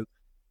it. So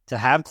to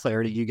have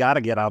clarity, you got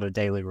to get out of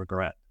daily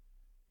regret.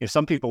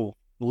 Some people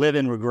live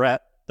in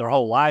regret their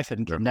whole life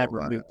and can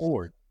never move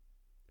forward.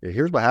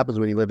 Here's what happens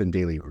when you live in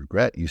daily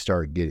regret. You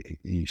start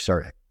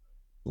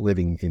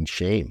living in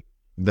shame.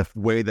 The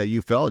way that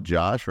you felt,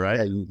 Josh, right?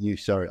 Yeah, you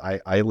start.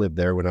 I lived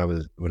there when I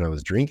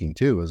was drinking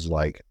too. It was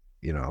like,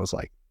 I was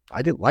like,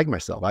 I didn't like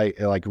myself. I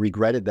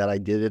regretted that I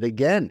did it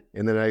again,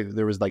 and then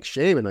there was like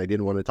shame, and I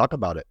didn't want to talk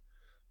about it.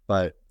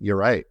 But you're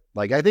right.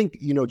 Like I think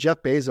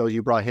Jeff Bezos.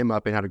 You brought him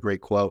up and had a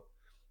great quote.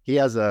 He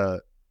has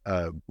a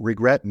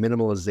regret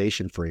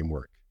minimalization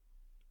framework.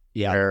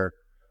 Yeah,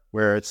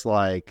 where it's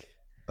like,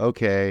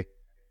 okay,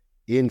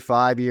 in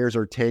 5 years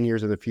or 10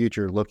 years in the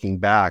future, looking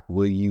back,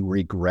 will you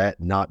regret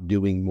not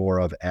doing more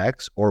of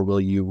X, or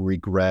will you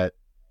regret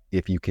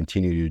if you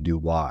continue to do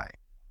Y?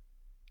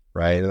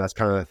 Right. And that's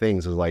kind of the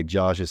things is like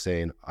Josh is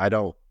saying,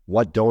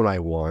 what don't I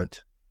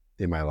want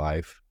in my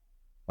life?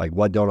 Like,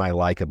 what don't I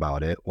like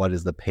about it? What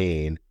is the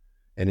pain?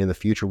 And in the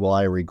future, will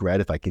I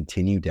regret if I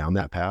continue down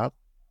that path?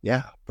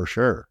 Yeah, for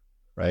sure.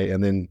 Right.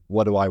 And then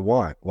what do I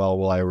want? Well,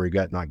 will I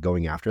regret not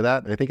going after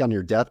that? And I think on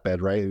your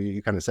deathbed, right,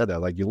 you kind of said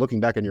that, like, you're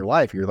looking back in your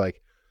life, you're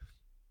like,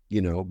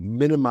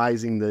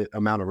 minimizing the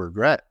amount of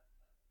regret.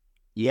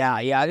 Yeah.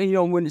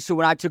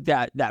 When I took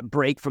that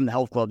break from the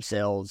health club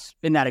sales,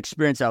 in that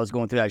experience I was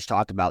going through that I just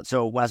talked about.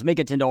 So when I was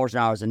making $10 an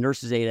hour, I was a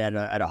nurse's aide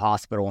at a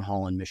hospital in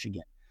Holland,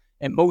 Michigan.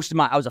 And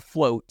I was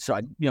afloat, so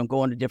I'd,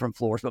 go into different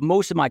floors, but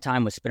most of my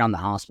time was spent on the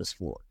hospice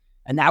floor.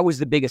 And that was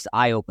the biggest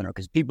eye opener,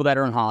 because people that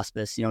are in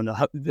hospice,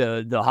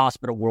 the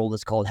hospital world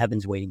is called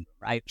heaven's waiting room,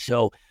 right?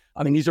 So,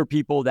 I mean, these are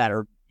people that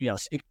are,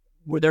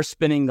 where they're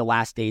spending the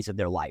last days of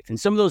their life. And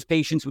some of those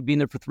patients would be in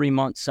there for 3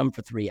 months, some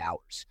for 3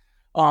 hours.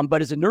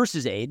 But as a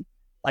nurse's aide,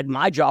 like,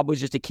 my job was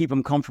just to keep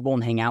them comfortable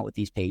and hang out with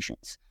these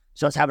patients.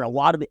 So I was having a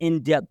lot of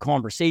in-depth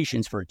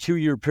conversations for a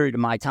 2-year period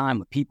of my time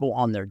with people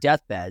on their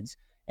deathbeds.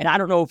 And I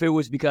don't know if it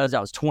was because I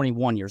was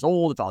 21 years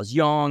old, if I was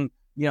young,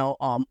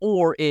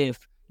 or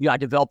if, I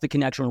developed a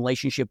connection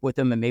relationship with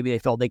them and maybe they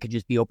felt they could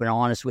just be open and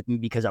honest with me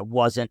because I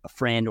wasn't a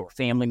friend or a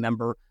family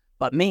member.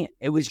 But man,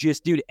 it was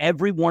just, dude,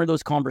 every one of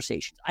those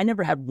conversations, I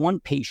never had one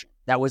patient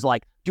that was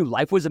like, dude,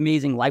 life was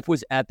amazing. Life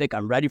was epic.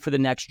 I'm ready for the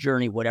next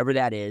journey, whatever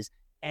that is.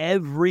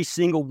 Every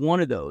single one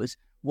of those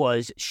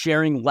was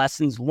sharing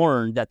lessons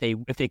learned that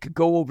if they could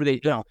go over,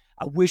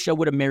 I wish I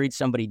would have married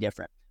somebody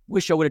different.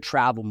 Wish I would have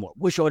traveled more.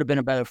 Wish I would have been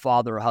a better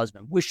father or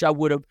husband. Wish I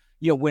would have,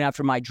 went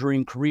after my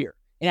dream career.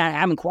 And I'm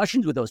having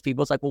questions with those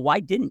people. It's like, well, why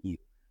didn't you?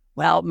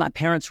 Well, my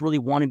parents really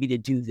wanted me to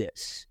do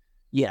this.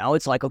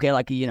 It's like, okay,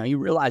 like, you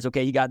realize,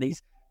 okay, you got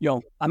these,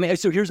 so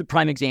here's a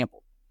prime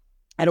example.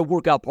 I had a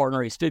workout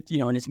partner. He's 50,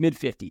 in his mid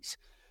 50s.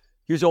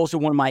 He was also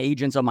one of my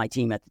agents on my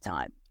team at the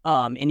time.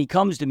 And he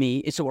comes to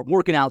me, so we're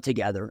working out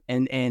together.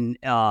 And I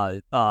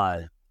don't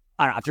know,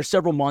 after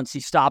several months, he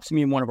stops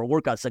me in one of our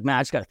workouts. Like, man,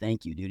 I just got to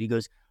thank you, dude. He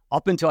goes,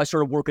 up until I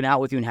started working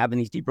out with you and having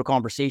these deeper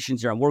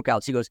conversations during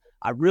workouts, he goes,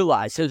 I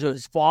realized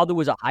his father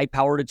was a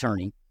high-powered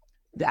attorney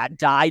that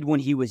died when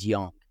he was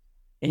young.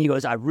 And he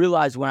goes, I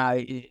realized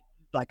when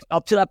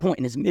up to that point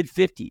in his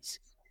mid-50s,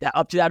 that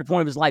up to that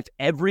point of his life,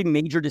 every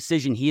major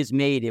decision he has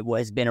made,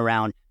 has been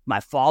around,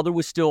 my father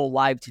was still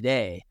alive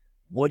today,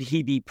 would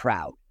he be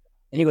proud?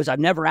 And he goes,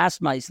 I've never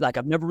asked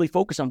I've never really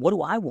focused on what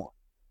do I want?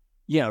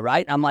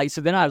 Right? I'm like,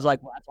 so then I was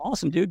like, well, that's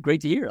awesome, dude.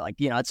 Great to hear.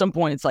 Like, at some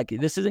point, it's like,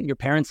 this isn't your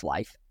parents'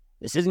 life.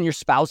 This isn't your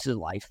spouse's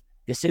life.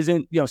 This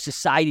isn't,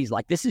 society's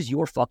life. This is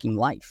your fucking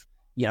life,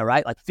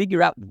 right? Like,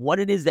 figure out what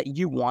it is that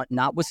you want,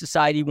 not what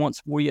society wants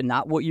for you,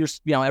 not what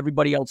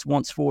everybody else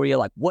wants for you.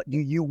 Like, what do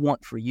you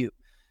want for you?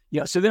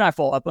 So then I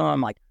follow up and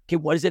I'm like, okay,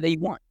 what is it that you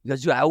want?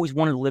 Because dude, I always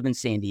wanted to live in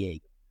San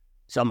Diego.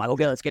 So I'm like,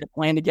 okay, let's get a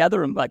plan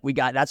together. And like,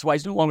 that's why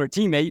he's no longer a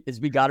teammate, is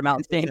we got him out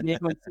in San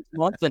Diego in 6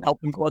 months and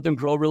helped him go out and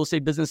grow a real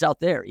estate business out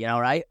there,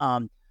 right?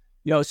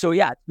 So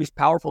yeah, it's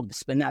powerful to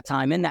spend that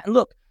time in that. And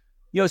look,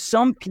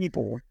 some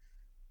people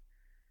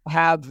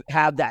have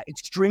that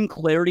extreme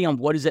clarity on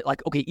what is it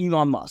like. Okay,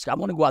 Elon Musk, I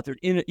want to go out there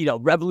and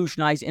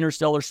revolutionize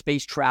interstellar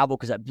space travel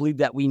because I believe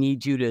that we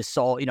need to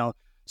solve,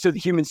 so the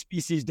human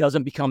species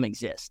doesn't become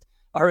exist,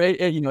 or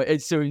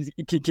so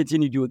it can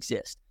continue to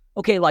exist.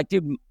 Okay, like,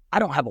 dude, I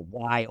don't have a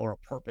why or a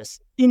purpose,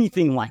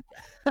 anything like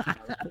that.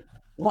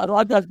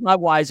 My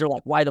whys are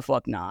like, why the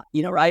fuck not?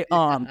 Right?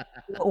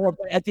 Or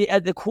at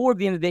the core of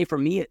the end of the day, for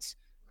me,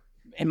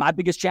 and my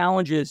biggest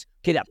challenge is,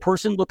 okay, that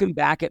person looking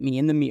back at me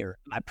in the mirror,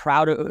 am I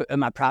proud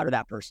of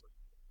that person?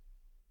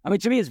 I mean,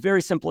 to me, it's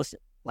very simplistic.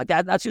 Like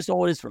that's just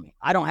all it is for me.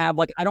 I don't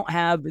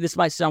have, this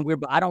might sound weird,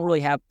 but I don't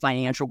really have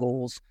financial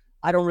goals.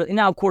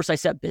 Now, of course, I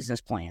set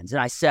business plans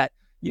and I set,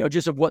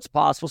 just of what's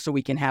possible so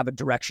we can have a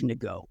direction to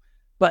go.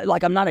 But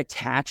like, I'm not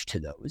attached to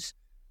those.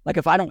 Like,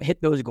 if I don't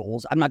hit those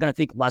goals, I'm not going to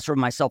think lesser of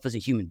myself as a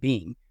human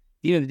being. At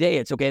the end of the day,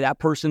 it's okay, that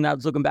person that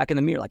was looking back in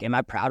the mirror, like, am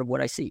I proud of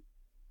what I see?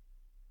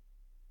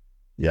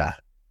 Yeah.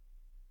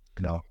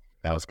 No,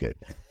 that was good.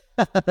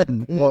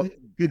 Well,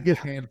 good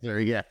answer.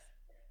 Yeah.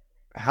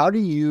 How do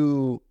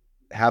you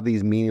have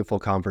these meaningful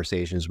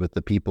conversations with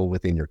the people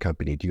within your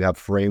company? Do you have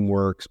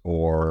frameworks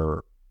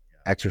or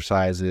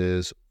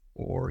exercises,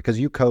 or because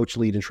you coach,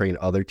 lead, and train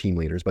other team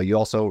leaders, but you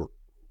also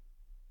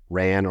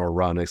ran or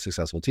run a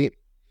successful team?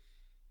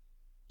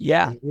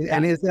 Yeah.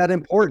 And is that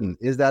important?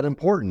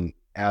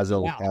 As a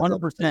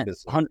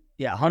 100%.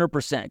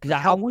 100%. Because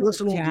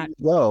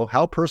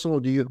how personal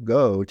do you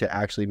go to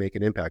actually make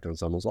an impact on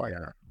someone's life?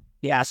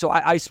 Yeah. So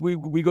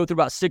we go through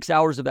about 6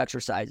 hours of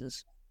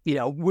exercises,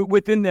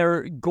 within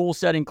their goal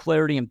setting,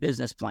 clarity, and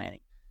business planning.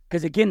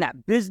 Because again,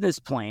 that business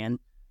plan,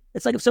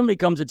 it's like if somebody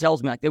comes and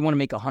tells me like they want to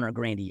make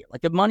 $100,000 a year,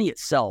 like the money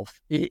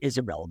itself is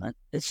irrelevant.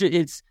 It's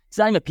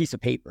not even a piece of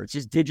paper. It's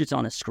just digits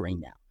on a screen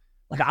now.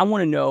 Like, I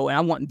want to know, and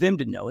I want them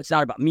to know. It's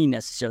not about me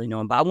necessarily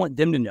knowing, but I want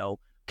them to know,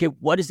 okay,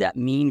 what does that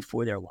mean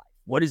for their life?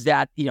 what is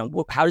that,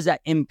 how does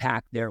that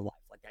impact their life?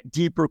 Like that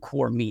deeper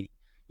core meaning,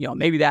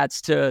 maybe that's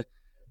to,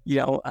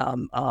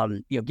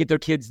 get their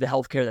kids the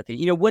healthcare that they,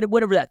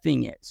 whatever that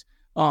thing is.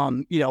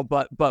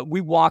 But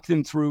we walk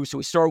them through. So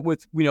we start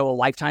with, a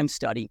lifetime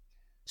study.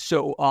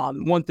 So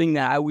one thing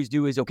that I always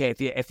do is, okay,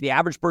 if the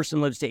average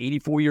person lives to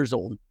 84 years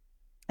old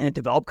in a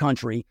developed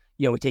country,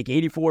 we take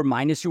 84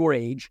 minus your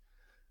age,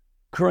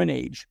 current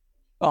age,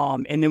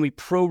 and then we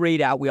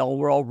prorate out. We're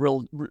all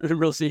real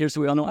estate here,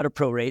 so we all know how to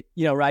prorate,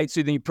 right?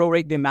 So then you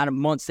prorate the amount of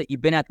months that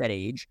you've been at that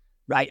age,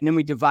 right? And then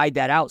we divide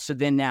that out. So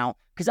then now,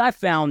 because I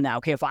found now,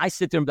 okay, if I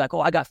sit there and be like,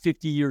 oh, I got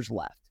 50 years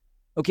left.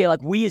 Okay,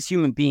 like we as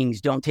human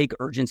beings don't take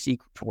urgency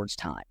towards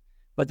time.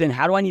 But then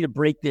how do I need to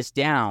break this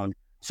down?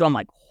 So I'm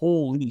like,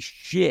 holy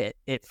shit,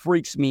 it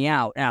freaks me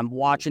out. And I'm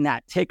watching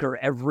that ticker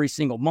every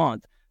single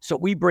month. So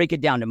we break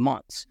it down to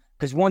months.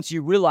 Because once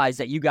you realize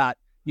that you got,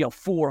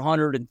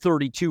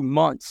 432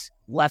 months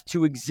left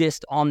to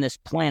exist on this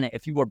planet,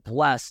 if you are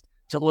blessed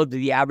to live to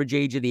the average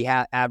age of the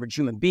average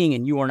human being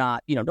and you are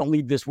not, don't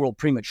leave this world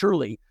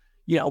prematurely,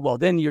 well,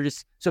 then you're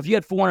just, so if you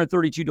had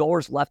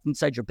 $432 left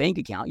inside your bank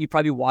account, you'd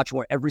probably watch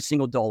where every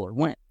single dollar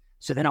went.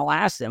 So then I'll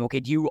ask them, okay,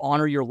 do you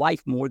honor your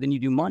life more than you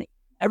do money?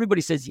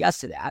 Everybody says yes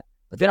to that.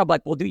 But then I'm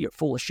like, well, dude, you're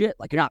full of shit.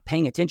 Like, you're not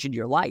paying attention to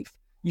your life.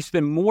 You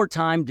spend more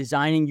time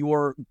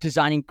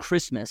designing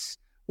Christmas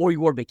or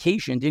your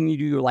vacation than you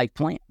do your life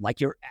plan. Like,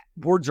 your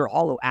words are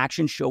hollow.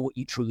 Actions show what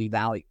you truly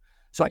value.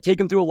 So I take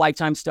them through a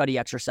lifetime study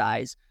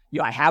exercise.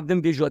 I have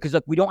them visualize, because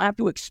look, we don't have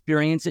to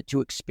experience it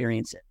to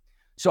experience it.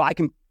 So I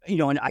can,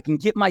 and I can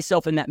get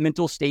myself in that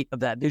mental state of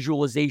that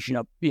visualization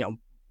of,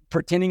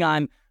 pretending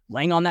I'm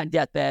laying on that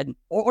deathbed,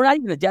 or not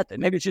even a deathbed.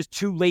 Maybe it's just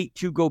too late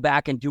to go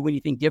back and do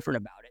anything different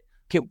about it.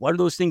 Okay, what are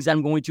those things that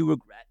I'm going to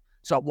regret?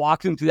 So I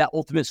walk them through that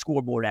ultimate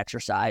scoreboard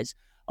exercise.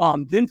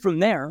 Then from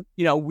there,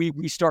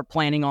 we start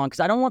planning on, because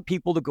I don't want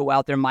people to go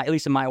out there, at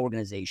least in my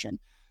organization,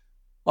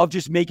 of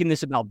just making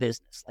this about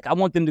business. Like, I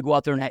want them to go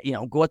out there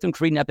and, go out there and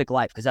create an epic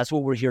life, because that's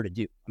what we're here to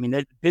do. I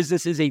mean,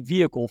 business is a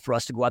vehicle for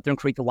us to go out there and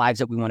create the lives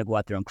that we want to go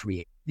out there and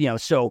create.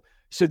 So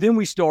then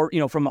we start,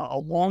 from a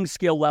long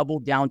scale level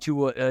down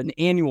to an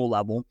annual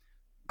level,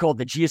 called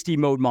the GSD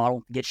mode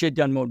model, get shit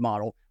done mode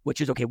model,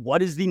 which is, okay,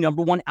 what is the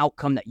number one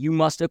outcome that you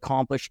must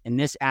accomplish in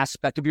this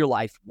aspect of your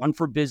life? One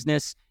for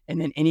business, and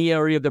then any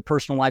area of their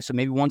personal life. So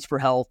maybe one's for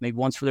health, maybe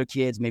one's for their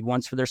kids, maybe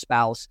one's for their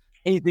spouse,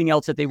 anything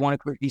else that they want to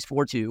create these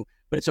for too.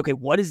 But it's, okay,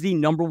 what is the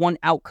number one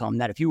outcome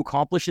that if you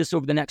accomplish this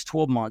over the next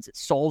 12 months, it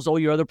solves all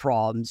your other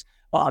problems,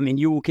 and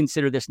you will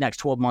consider this next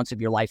 12 months of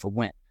your life a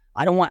win.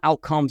 I don't want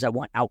outcomes, I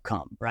want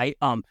outcome, right?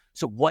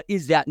 So what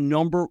is that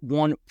number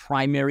one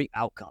primary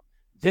outcome?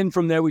 Then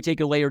from there, we take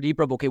a layer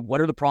deeper of, okay, what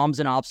are the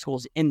problems and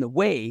obstacles in the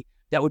way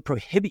that would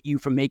prohibit you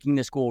from making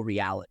this goal a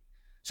reality?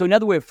 So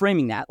another way of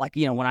framing that, like,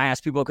 when I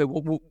ask people, okay,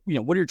 what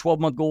are your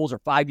 12-month goals or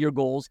 5-year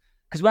goals?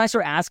 Because when I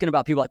start asking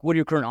about people, like, what are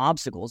your current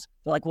obstacles?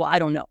 They're like, well, I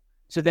don't know.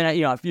 So then,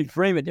 if you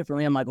frame it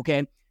differently, I'm like, okay,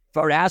 if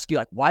I were to ask you,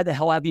 like, why the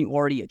hell haven't you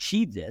already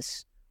achieved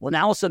this? Well,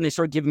 now all of a sudden they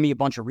start giving me a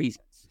bunch of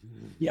reasons.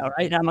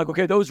 Right? And I'm like,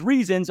 okay, those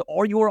reasons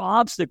are your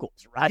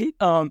obstacles, right?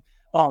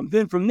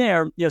 Then from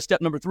there, step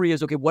number 3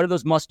 is, okay, what are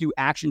those must-do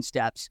action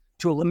steps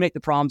to eliminate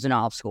the problems and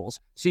obstacles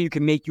so you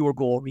can make your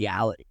goal a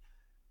reality?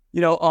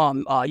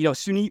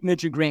 Suneet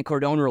mentioned Grant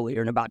Cardone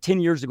earlier, and about 10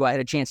 years ago, I had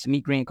a chance to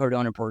meet Grant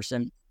Cardone in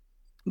person.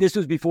 This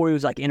was before he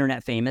was like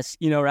internet famous,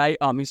 right?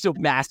 He's still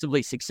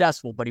massively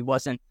successful, but he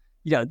wasn't,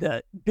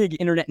 the big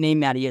internet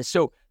name that he is.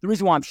 So the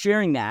reason why I'm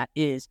sharing that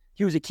is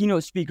he was a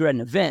keynote speaker at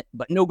an event,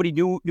 but nobody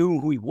knew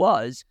who he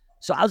was.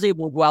 So I was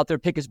able to go out there,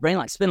 pick his brain,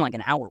 like spend like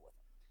an hour with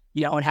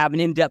him, and having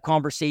in-depth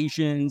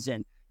conversations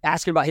and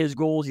asking about his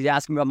goals. He's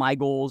asking about my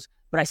goals.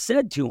 But I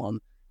said to him,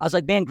 I was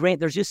like, man, Grant,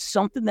 there's just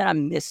something that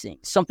I'm missing,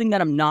 something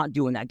that I'm not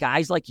doing, that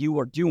guys like you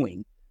are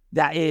doing,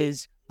 that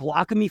is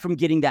blocking me from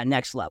getting that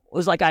next level. It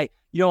was like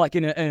like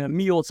in a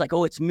meal, it's like,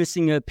 oh, it's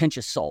missing a pinch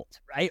of salt,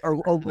 right? Or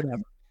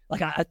whatever.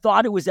 Like I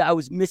thought it was that I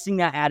was missing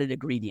that added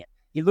ingredient.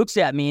 He looks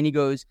at me and he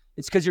goes,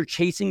 it's because you're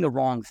chasing the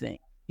wrong thing.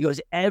 He goes,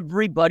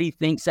 everybody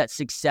thinks that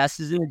success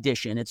is an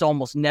addition. It's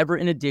almost never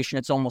an addition.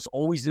 It's almost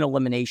always an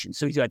elimination.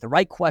 So he's like, the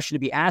right question to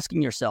be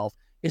asking yourself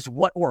is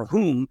what or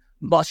whom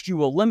must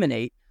you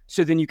eliminate,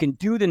 so then you can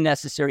do the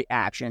necessary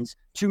actions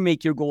to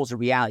make your goals a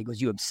reality. He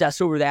goes, you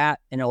obsess over that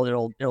and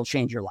it'll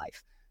change your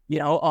life.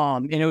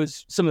 And it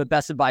was some of the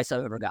best advice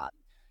I've ever gotten.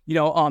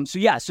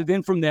 So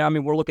then from there,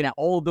 we're looking at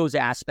all of those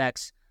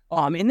aspects.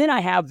 And then I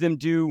have them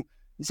do,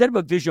 instead of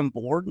a vision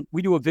board,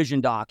 we do a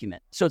vision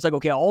document. So it's like,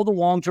 okay, all the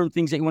long-term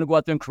things that you want to go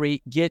out there and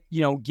create, get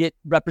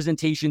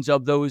representations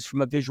of those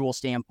from a visual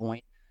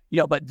standpoint.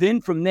 But then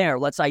from there,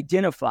 let's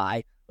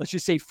identify, let's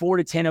just say 4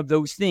 to 10 of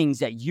those things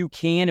that you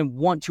can and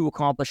want to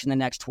accomplish in the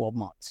next 12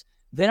 months.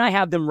 Then I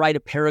have them write a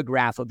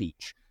paragraph of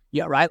each.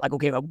 Yeah, right? Like,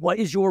 okay, what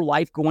is your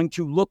life going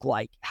to look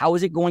like? How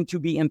is it going to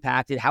be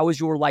impacted? How is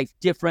your life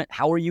different?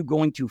 How are you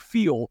going to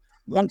feel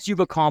once you've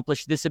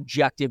accomplished this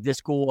objective,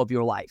 this goal of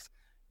your life?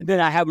 And then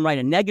I have them write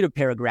a negative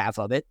paragraph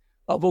of it,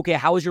 of, okay,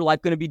 how is your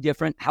life going to be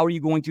different? How are you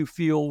going to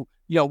feel,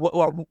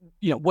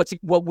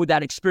 what would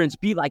that experience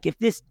be like if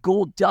this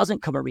goal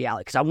doesn't come a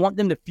reality? Because I want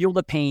them to feel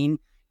the pain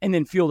and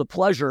then feel the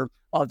pleasure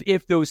of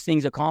if those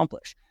things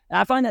accomplish. And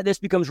I find that this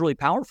becomes really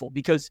powerful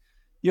because,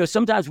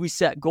 sometimes we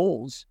set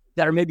goals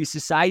that are maybe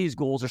society's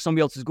goals or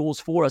somebody else's goals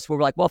for us where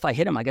we're like, well, if I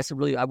hit them, I guess I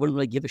wouldn't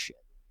really give a shit.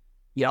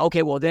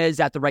 Okay, well, then is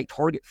that the right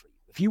target for you?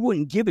 If you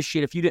wouldn't give a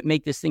shit if you didn't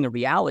make this thing a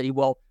reality,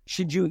 well,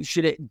 should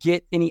it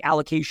get any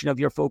allocation of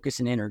your focus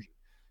and energy?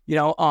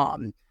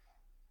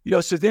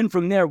 So then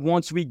from there,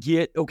 once we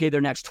get,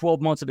 their next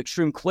 12 months of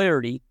extreme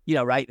clarity,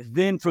 right?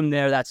 Then from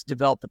there, that's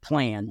develop the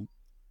plan.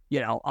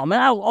 And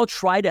I'll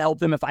try to help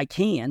them if I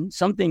can.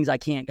 Some things I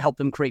can't help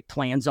them create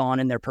plans on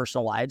in their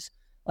personal lives,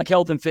 like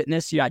health and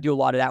fitness. I do a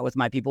lot of that with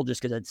my people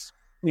just because it's,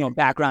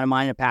 background of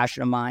mine, a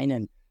passion of mine,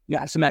 and I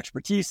have some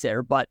expertise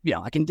there. But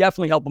I can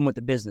definitely help them with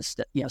the business,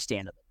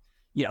 stand of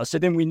it. So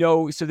then we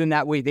know. So then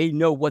that way they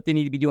know what they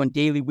need to be doing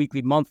daily,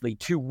 weekly, monthly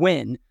to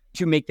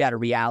make that a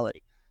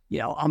reality.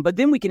 But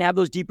then we can have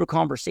those deeper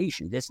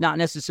conversations. It's not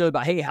necessarily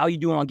about, hey, how are you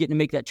doing on getting to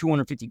make that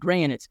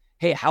 $250,000? It's,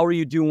 hey, how are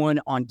you doing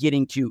on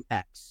getting to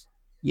X?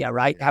 Yeah,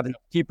 right. Having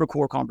deeper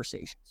core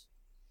conversations.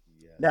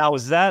 Now,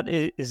 is that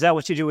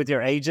what you do with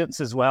your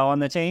agents as well on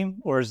the team,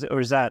 or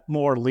is that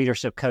more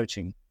leadership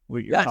coaching?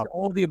 That's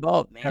all the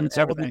above, man. It's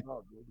everything.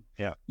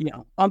 Yeah.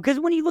 Because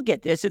when you look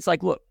at this, it's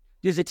like, look,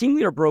 does a team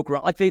leader broke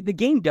around? Like the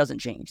game doesn't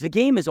change. The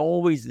game is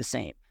always the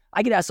same.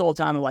 I get asked all the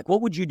time, I'm like,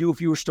 what would you do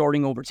if you were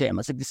starting over Tim?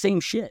 It's like the same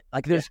shit.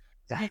 Like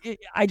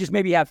I just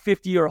maybe have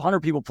 50 or 100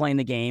 people playing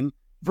the game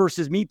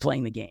versus me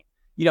playing the game.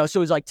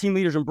 So it's like team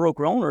leaders and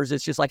broker owners.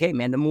 It's just like, hey,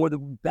 man,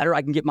 the better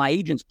I can get my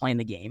agents playing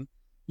the game,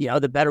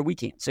 the better we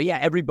can. So yeah,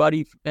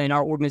 everybody in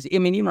our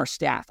organization, even our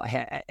staff,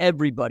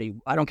 everybody,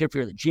 I don't care if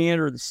you're the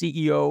janitor, the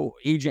CEO,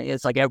 agent,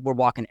 it's like we're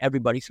walking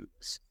everybody through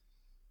this.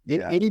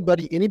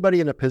 Anybody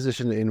in a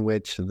position in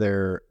which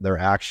their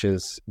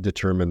actions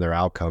determine their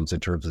outcomes in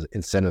terms of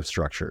incentive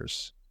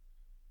structures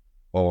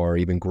or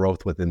even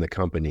growth within the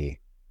company,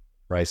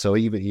 right? So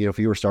even if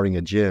you were starting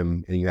a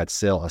gym and you had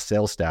a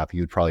sales staff,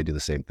 you would probably do the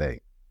same thing.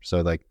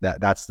 So like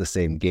that's the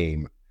same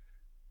game.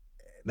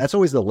 That's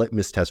always the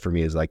litmus test for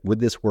me is like, would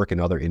this work in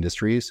other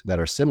industries that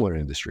are similar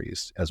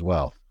industries as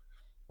well,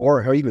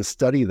 or even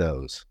study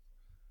those?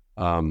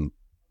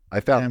 I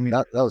found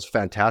that was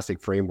fantastic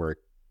framework.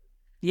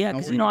 Yeah,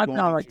 because I've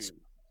not like.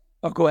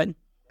 Oh, go ahead.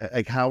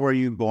 Like, how are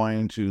you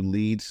going to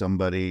lead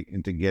somebody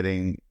into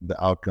getting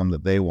the outcome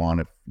that they want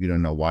if you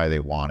don't know why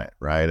they want it,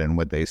 right? And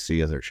what they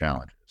see as their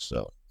challenges.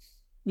 So.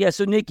 Yeah,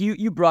 so Nick,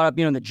 you brought up,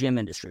 the gym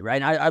industry,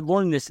 right? And I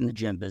learned this in the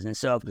gym business.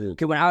 So,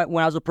 when I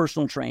was a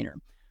personal trainer,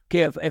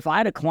 if I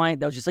had a client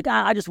that was just like,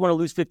 I just want to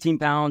lose 15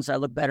 pounds, I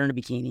look better in a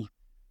bikini,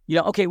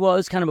 well,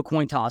 it's kind of a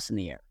coin toss in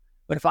the air.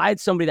 But if I had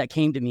somebody that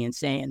came to me and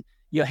saying,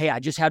 hey, I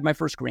just had my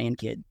first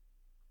grandkid,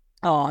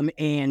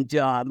 and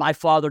my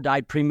father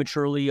died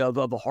prematurely of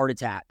a heart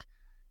attack,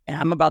 and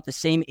I'm about the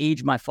same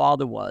age my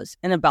father was,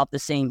 and about the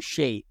same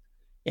shape,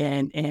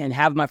 and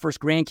have my first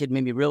grandkid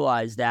made me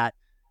realize that,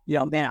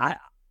 man,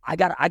 I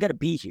gotta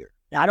be here.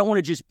 I don't want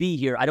to just be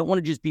here. I don't want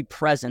to just be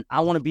present. I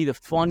want to be the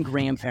fun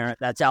grandparent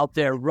that's out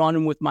there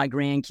running with my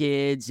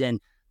grandkids and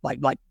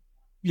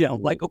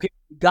okay,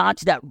 got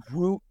to that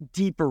root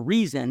deeper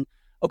reason.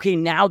 Okay,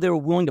 now they're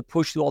willing to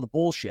push through all the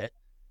bullshit.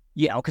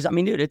 Because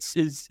dude,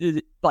 it's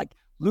like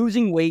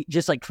losing weight,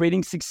 just like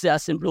creating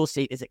success in real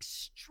estate, is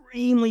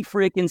extremely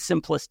freaking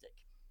simplistic.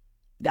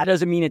 That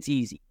doesn't mean it's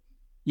easy.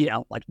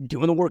 Like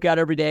doing the workout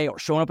every day or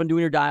showing up and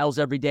doing your dials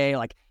every day.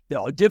 Like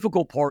the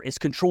difficult part is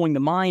controlling the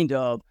mind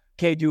of,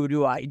 okay,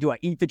 do I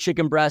eat the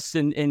chicken breasts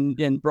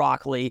and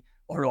broccoli,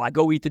 or do I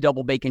go eat the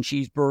double bacon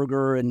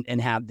cheeseburger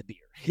and have the beer?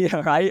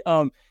 Yeah, right.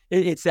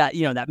 It's that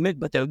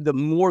but the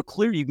more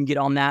clear you can get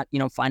on that,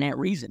 finite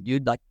reason,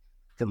 dude. Like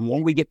the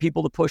more we get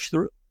people to push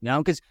through,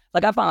 because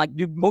like I find like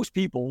dude, most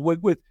people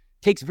with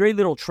takes very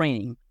little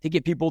training to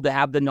get people to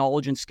have the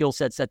knowledge and skill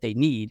sets that they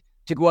need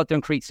to go out there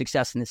and create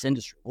success in this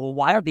industry. Well,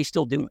 why are they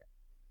still doing it?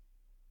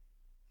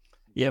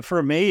 Yeah,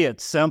 for me,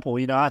 it's simple.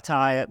 I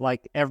tie it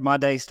like my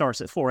day starts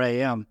at 4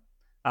 a.m.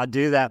 I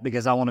do that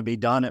because I want to be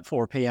done at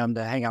 4 p.m.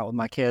 to hang out with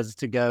my kids,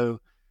 to go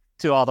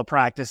to all the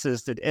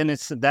practices.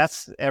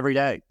 That's every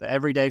day.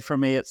 Every day for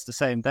me, it's the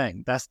same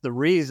thing. That's the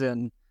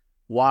reason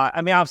why.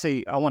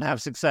 Obviously, I want to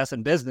have success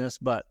in business,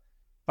 but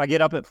if I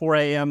get up at 4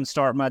 a.m.,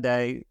 start my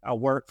day, I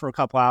work for a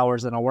couple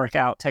hours, and I work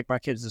out, take my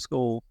kids to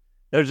school.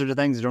 Those are the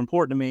things that are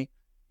important to me.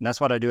 And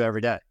that's what I do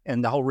every day.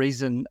 And the whole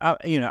reason,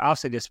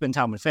 obviously to spend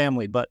time with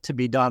family, but to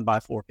be done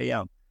by 4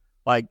 p.m.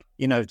 Like,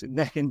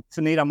 Nick and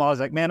Sunita, I'm always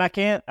like, man, I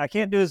can't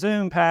do a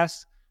Zoom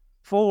past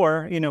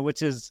 4,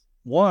 which is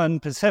 1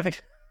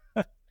 Pacific.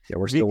 Yeah,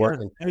 we're still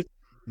working.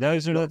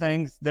 Those are the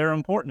things that are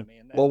important to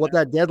me. Well, what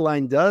that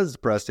deadline does,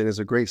 Preston, is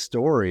a great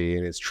story,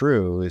 and it's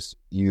true, is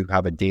you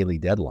have a daily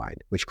deadline,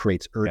 which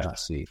creates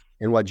urgency.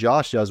 Yeah. And what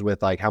Josh does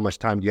with like, how much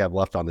time do you have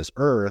left on this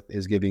earth,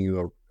 is giving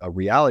you a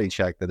reality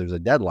check that there's a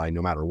deadline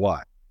no matter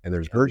what. And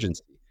there's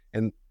urgency,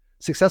 and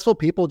successful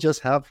people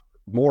just have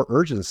more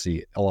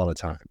urgency a lot of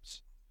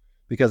times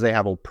because they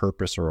have a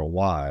purpose or a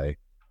why.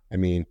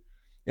 And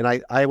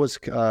I was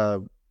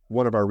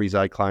one of our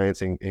Reside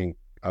clients, and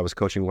I was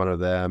coaching one of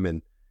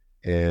them,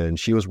 and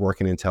she was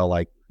working until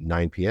like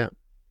 9 p.m.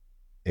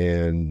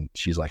 And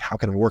she's like, how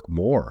can I work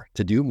more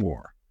to do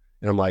more?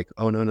 And I'm like,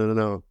 oh,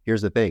 no.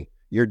 Here's the thing.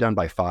 You're done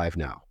by 5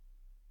 now.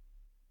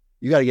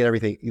 You got to get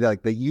everything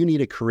like that. You need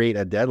to create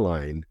a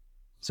deadline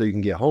so you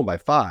can get home by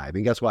 5.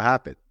 And guess what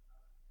happened?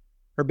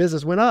 Her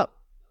business went up.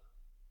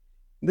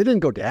 They didn't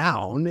go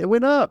down. It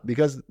went up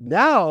because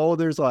now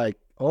there's like,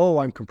 oh,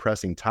 I'm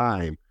compressing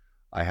time.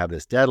 I have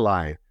this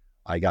deadline.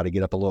 I got to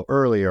get up a little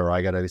earlier.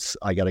 I got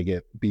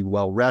to be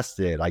well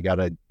rested. I got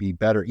to be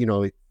better. You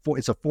know,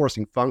 it's a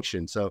forcing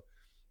function. So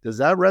does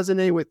that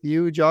resonate with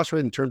you, Joshua,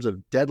 in terms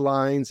of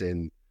deadlines,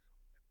 and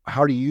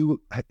how do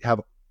you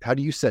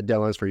set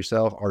deadlines for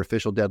yourself,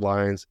 artificial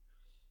deadlines,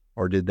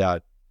 or did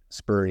that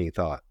spur any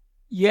thought?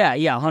 Yeah,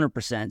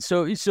 100%.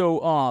 So,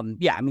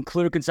 yeah, I mean,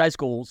 clear, concise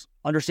goals,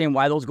 understand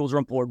why those goals are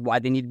important, why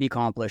they need to be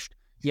accomplished.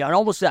 Yeah, and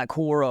almost that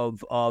core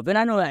of, and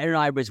I know that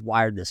everybody's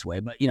wired this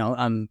way, but, you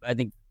know, I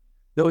think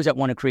those that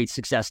want to create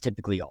success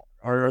typically are,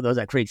 or those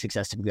that create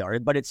success typically are.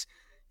 But it's,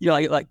 you know,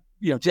 like,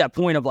 you know, to that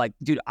point of like,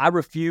 dude, I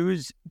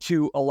refuse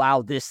to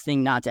allow this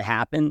thing not to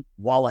happen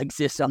while I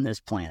exist on this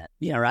planet.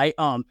 You know, right?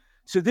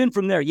 So then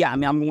from there, yeah, I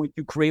mean, I'm going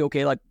to create,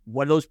 okay, like,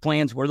 what are those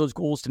plans? What are those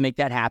goals to make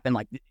that happen?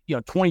 Like, you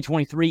know,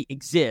 2023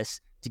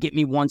 exists to get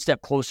me one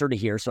step closer to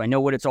here. So I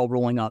know what it's all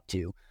rolling up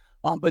to.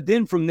 But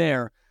then from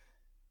there,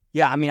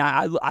 yeah, I mean,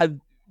 I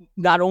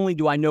not only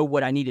do I know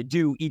what I need to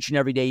do each and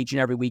every day, each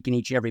and every week, and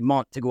each and every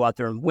month to go out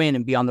there and win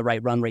and be on the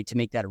right run rate to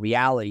make that a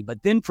reality.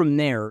 But then from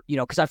there, you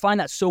know, because I find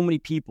that so many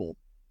people,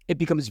 it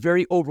becomes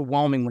very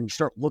overwhelming when you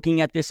start looking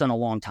at this on a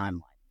long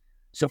timeline.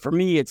 So for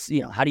me, it's,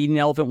 you know, how do you eat an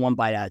elephant one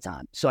bite at a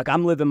time? So like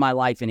I'm living my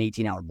life in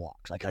 18-hour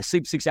blocks. Like I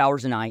sleep 6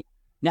 hours a night.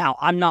 Now,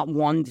 I'm not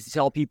one to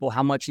tell people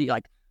how much,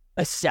 like,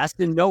 assess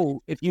and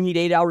know if you need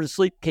 8 hours of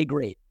sleep, okay,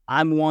 great.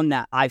 I'm one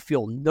that I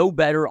feel no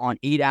better on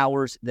 8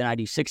 hours than I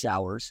do 6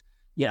 hours,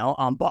 you know,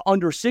 but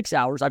under 6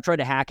 hours, I've tried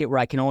to hack it where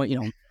I can only, you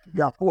know,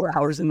 got 4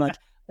 hours and like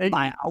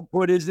my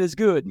output is as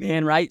good,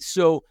 man, right?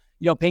 So,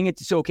 you know, paying it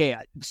to, so, okay.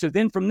 So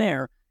then from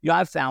there, you know,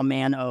 I've found,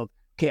 man,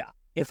 okay,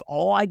 if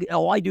all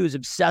I do is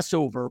obsess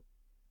over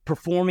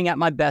performing at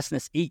my best in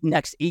this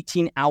next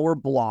 18-hour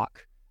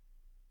block,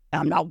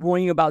 I'm not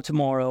worrying about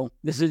tomorrow.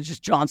 This is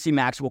just John C.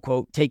 Maxwell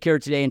quote, take care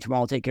of today and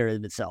tomorrow will take care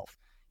of itself.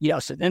 You know,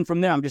 so then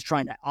from there, I'm just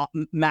trying to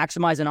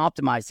maximize and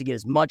optimize to get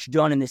as much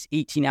done in this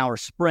 18-hour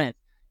sprint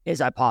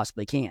as I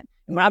possibly can.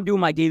 And when I'm doing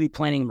my daily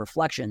planning and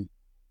reflection,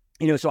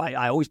 you know, so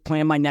I always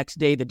plan my next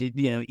day,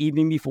 the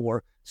evening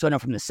before. So I know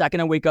from the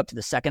second I wake up to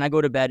the second I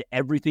go to bed,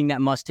 everything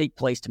that must take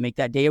place to make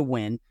that day a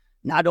win.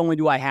 Not only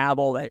do I have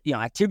all that, you know,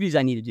 activities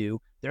I need to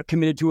do, they're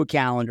committed to a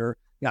calendar.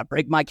 You know, I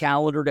break my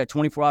calendar, that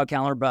 24-hour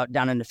calendar,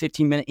 down into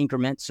 15-minute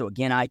increments. So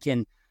again, I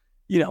can,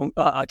 you know,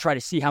 try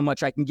to see how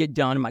much I can get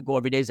done. And my goal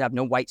every day is to have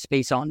no white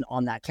space on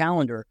that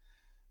calendar.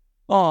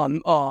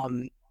 You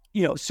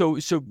know, so,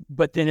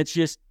 but then it's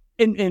just,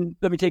 and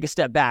let me take a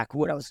step back.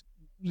 What I was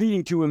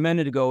leading to a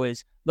minute ago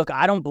is, look,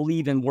 I don't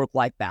believe in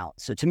work-life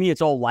balance. So to me,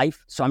 it's all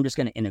life. So I'm just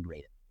going to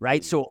integrate it,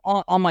 right? So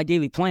on my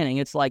daily planning,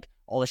 it's like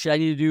all the shit I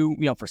need to do,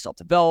 you know, for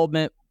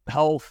self-development,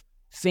 health,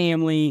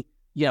 family,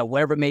 you know,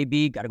 whatever it may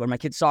be, got to go to my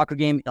kid's soccer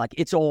game. Like,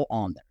 it's all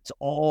on there. It's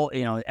all,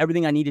 you know,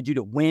 everything I need to do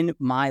to win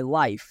my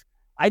life.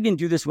 I didn't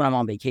do this when I'm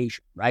on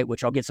vacation, right?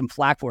 Which I'll get some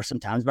flack for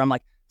sometimes, but I'm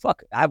like,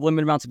 fuck, I have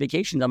limited amounts of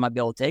vacations I might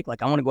be able to take.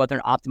 Like, I want to go out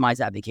there and optimize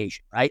that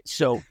vacation, right?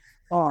 So,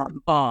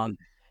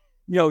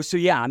 you know, so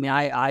yeah, I mean,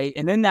 I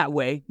and then that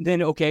way,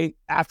 then, okay,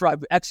 after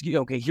I've executed,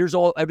 okay, here's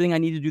everything I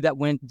need to do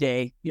that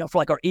day, you know, for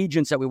like our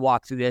agents that we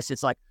walk through this,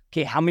 it's like,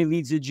 okay, how many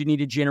leads did you need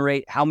to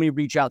generate? How many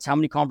reach outs? How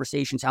many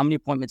conversations? How many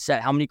appointments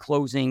set? How many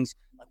closings?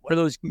 Like, what are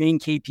those main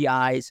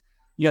KPIs,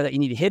 you know, that you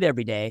need to hit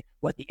every day?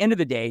 Well, at the end of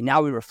the day,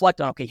 now we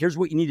reflect on, okay, here's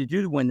what you need to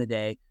do to win the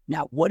day.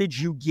 Now, what did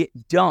you get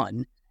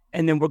done?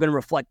 And then we're going to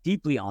reflect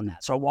deeply on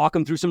that. So I walk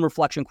them through some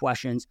reflection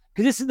questions,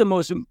 because this is the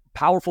most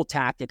powerful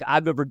tactic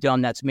I've ever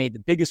done that's made the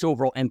biggest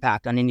overall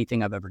impact on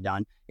anything I've ever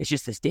done. It's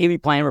just this daily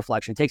plan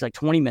reflection. It takes like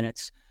 20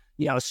 minutes.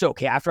 You know, so,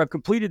 okay, after I've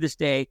completed this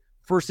day,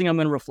 first thing I'm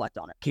going to reflect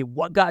on it. Okay,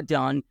 what got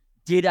done?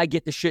 Did I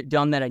get the shit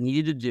done that I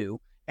needed to do?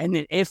 And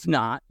then if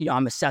not, you know,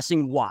 I'm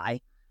assessing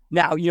why.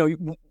 Now, you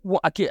know,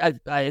 I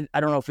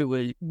don't know if it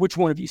was, which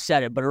one of you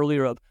said it, but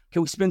earlier of, okay,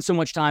 we spend so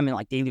much time in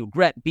like daily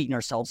regret, beating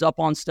ourselves up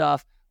on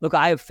stuff. Look,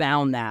 I have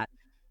found that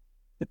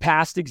the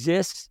past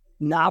exists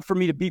not for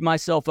me to beat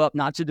myself up,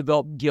 not to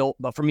develop guilt,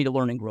 but for me to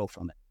learn and grow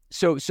from it.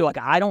 So like,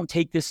 I don't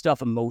take this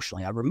stuff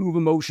emotionally. I remove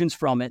emotions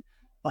from it.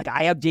 Like,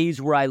 I have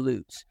days where I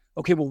lose.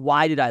 Okay, well,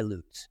 why did I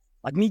lose?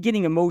 Like, me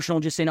getting emotional,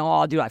 just saying,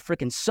 oh, dude, I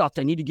freaking sucked.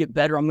 I need to get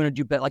better. I'm going to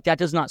do better. Like, that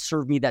does not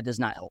serve me. That does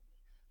not help.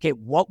 Okay,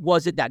 what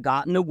was it that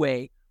got in the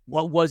way?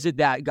 What was it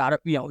that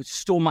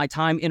stole my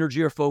time,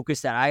 energy, or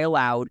focus that I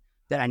allowed,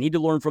 that I need to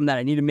learn from, that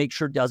I need to make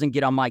sure doesn't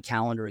get on my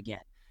calendar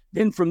again?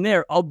 Then from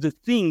there, of the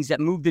things that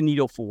moved the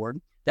needle forward,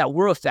 that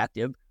were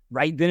effective,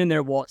 right then and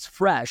there, while it's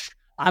fresh,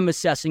 I'm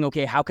assessing,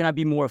 okay, how can I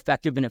be more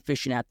effective and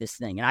efficient at this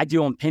thing? And I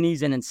do on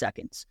pennies and in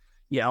seconds,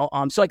 you know?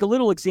 So like a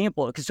little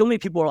example, because so many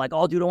people are like,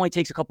 oh, dude, it only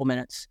takes a couple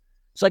minutes.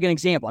 So like an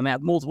example, I'm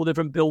at multiple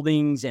different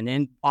buildings and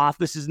in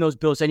offices in those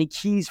buildings. I need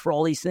keys for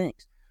all these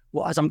things.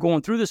 Well, as I'm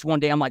going through this one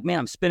day, I'm like, man,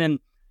 I'm spinning,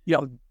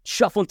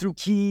 shuffling through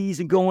keys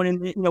and going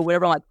in,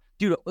 whatever. I'm like,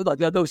 dude, like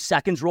those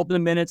seconds roll up into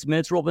minutes,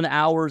 minutes roll up into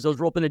hours, those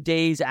roll up into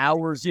days,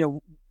 hours,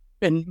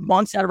 and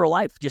months out of our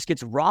life just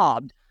gets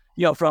robbed,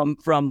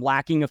 from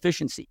lacking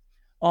efficiency.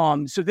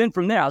 So then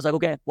from there, I was like,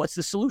 okay, what's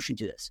the solution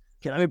to this?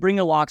 Can I bring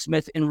a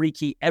locksmith and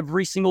rekey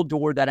every single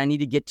door that I need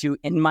to get to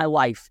in my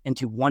life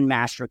into one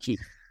master key?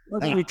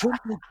 My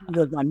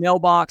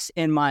mailbox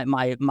and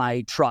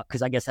my truck,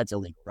 because I guess that's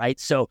illegal, right?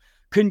 So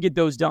couldn't get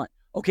those done.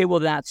 Okay, well,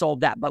 that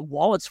solved that. But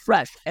while it's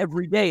fresh,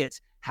 every day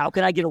it's how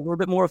can I get a little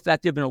bit more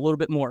effective and a little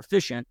bit more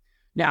efficient?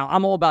 Now,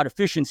 I'm all about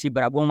efficiency,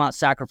 but I will not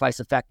sacrifice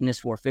effectiveness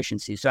for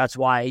efficiency. So that's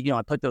why,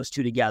 I put those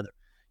two together.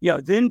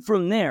 Then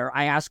from there,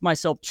 I ask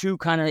myself two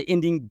kind of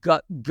ending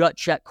gut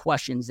check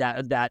questions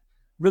that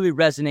really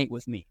resonate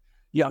with me.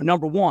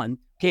 Number one,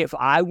 okay, if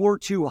I were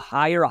to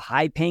hire a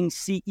high-paying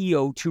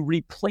CEO to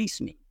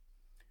replace me,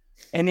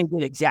 and they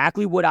did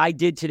exactly what I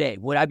did today,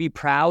 would I be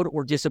proud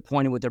or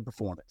disappointed with their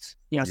performance?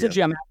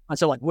 Essentially, I'm asking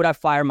myself, like, would I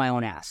fire my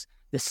own ass?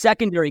 The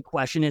secondary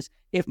question is,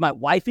 if my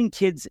wife and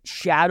kids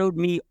shadowed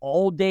me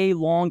all day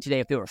long today,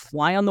 if they were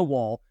fly on the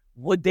wall,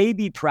 would they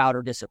be proud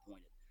or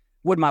disappointed?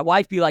 Would my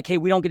wife be like, hey,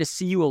 we don't get to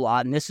see you a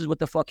lot, and this is what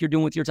the fuck you're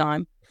doing with your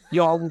time?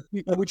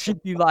 Would she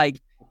be like,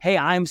 hey,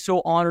 I'm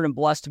so honored and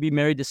blessed to be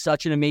married to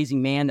such an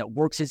amazing man that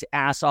works his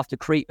ass off to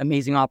create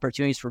amazing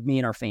opportunities for me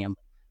and our family?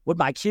 Would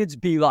my kids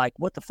be like,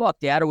 what the fuck,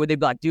 Dad? Or would they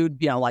be like,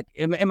 dude,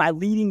 am I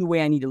leading the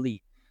way I need to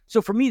lead?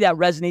 So for me, that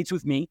resonates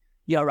with me,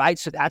 right?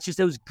 So that's just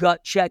those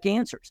gut check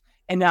answers.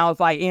 And now if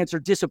I answer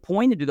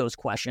disappointed to those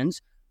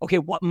questions, okay,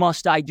 what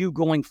must I do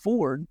going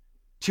forward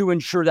to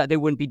ensure that they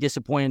wouldn't be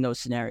disappointed in those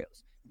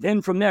scenarios?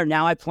 Then from there,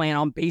 now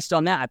based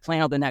on that, I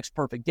plan out the next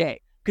perfect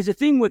day. Because the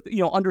thing with,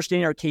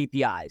 understanding our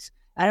KPIs,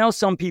 I know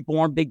some people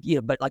aren't big,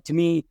 but like to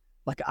me,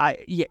 like I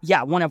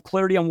want to have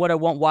clarity on what I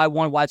want,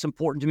 why it's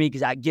important to me,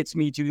 because that gets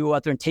me to go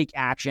out there and take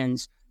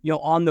actions,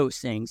 on those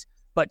things.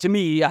 But to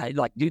me,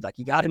 dude,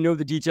 you got to know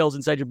the details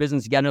inside your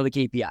business. You got to know the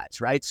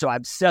KPIs, right? So I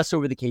obsess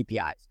over the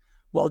KPIs.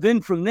 Well,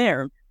 then from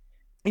there,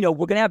 we're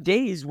going to have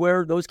days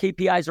where those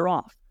KPIs are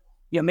off.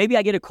 Maybe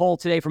I get a call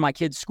today from my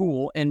kid's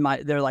school and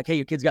they're like, hey,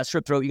 your kid's got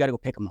strep throat. You got to go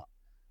pick them up.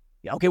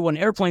 Yeah, okay, well, an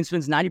airplane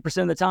spends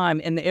 90% of the time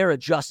in the air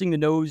adjusting the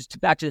nose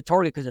back to the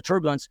target because of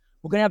turbulence.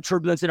 We're going to have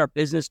turbulence in our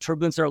business,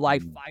 turbulence in our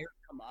life, fire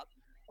come up.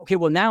 Okay,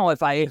 well, now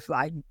if I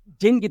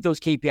didn't get those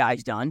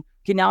KPIs done,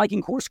 okay, now I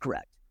can course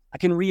correct. I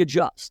can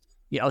readjust.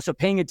 So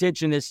paying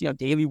attention to this,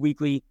 daily,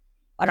 weekly.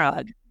 I don't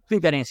know. I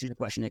think that answers your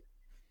question, Nick.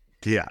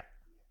 Yeah.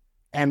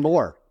 And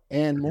more.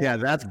 Yeah,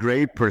 that's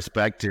great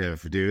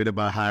perspective, dude,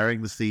 about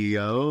hiring the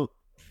CEO.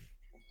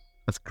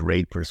 That's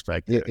great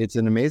perspective. It's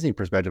an amazing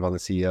perspective on the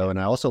CEO. And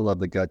I also love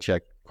the gut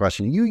check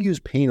question. You use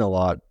pain a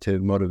lot to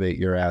motivate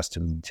your ass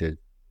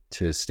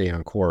to stay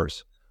on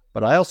course.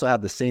 But I also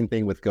have the same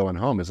thing with going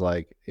home. Is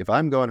like, if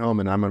I'm going home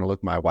and I'm going to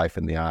look my wife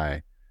in the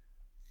eye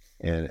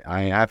and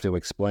I have to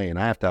explain,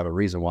 I have to have a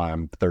reason why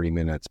I'm 30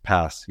 minutes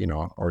past,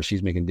 or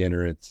she's making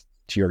dinner.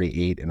 She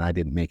already ate and I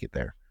didn't make it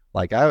there.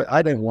 Like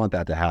I didn't want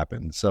that to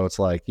happen. So it's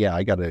like, yeah,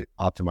 I got to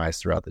optimize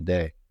throughout the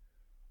day.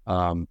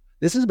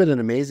 This has been an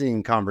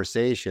amazing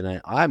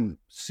conversation. I'm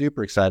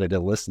super excited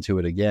to listen to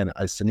it again.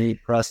 Suneet,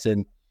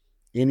 Preston,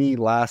 any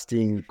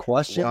lasting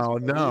questions? Oh,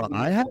 no.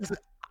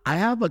 I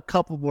have a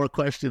couple more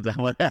questions I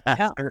want to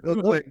ask.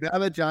 Real quick. Now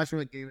that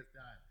Joshua gave us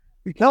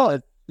time. No,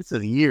 this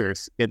is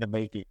years in the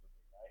making.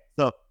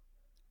 So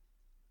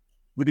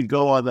we could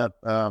go on that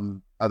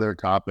other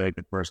topic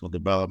of personal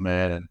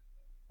development and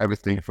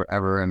everything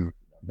forever, and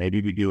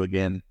maybe we do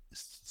again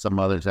some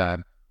other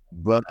time.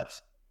 But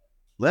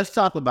let's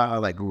talk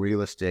about like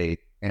real estate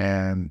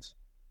and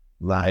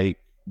like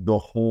the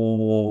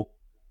whole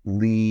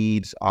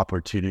leads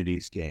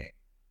opportunities game,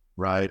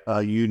 right?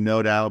 You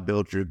no doubt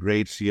built your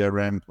great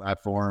CRM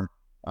platform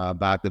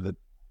back to the,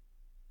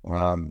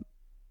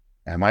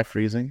 am I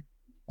freezing?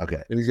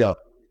 Okay, there we go.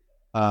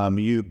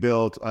 You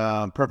built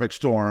Perfect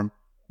Storm,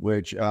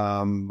 which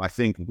I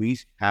think we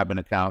have an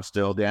account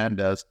still. Dan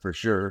does for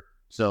sure.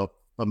 So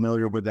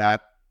familiar with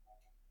that.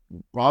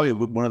 Probably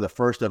one of the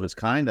first of its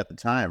kind at the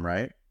time,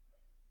 right?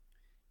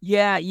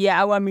 Yeah.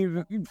 I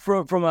mean,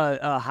 from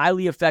a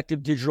highly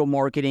effective digital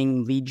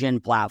marketing lead gen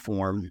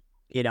platform,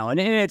 and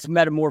it's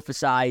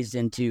metamorphosized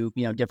into,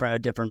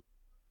 different,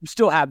 we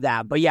still have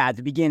that. But yeah, at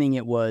the beginning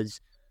it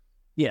was,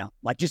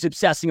 like just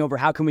obsessing over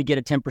how can we get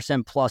a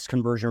 10% plus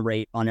conversion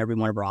rate on every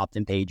one of our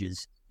opt-in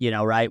pages,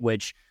 right?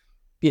 Which,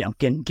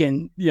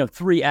 can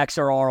 3x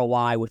our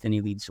ROI with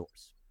any lead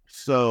source.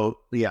 So,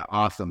 yeah,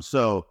 awesome.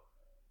 So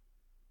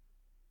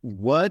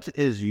what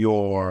is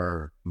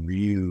your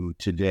view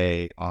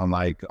today on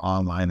like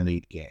online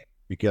lead game?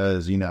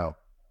 Because, you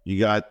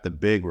got the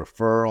big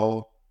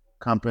referral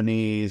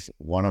companies.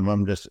 One of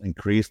them just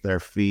increased their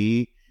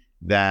fee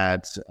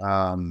that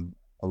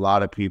a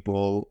lot of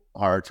people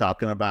are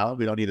talking about.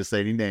 We don't need to say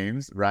any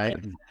names, right?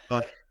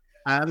 But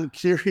I'm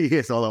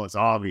curious, although it's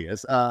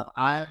obvious,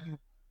 I'm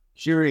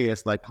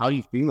curious, like, how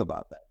you feel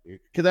about that, dude.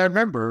 Because I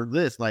remember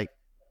this, like,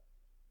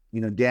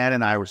 Dan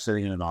and I were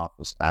sitting in an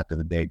office back in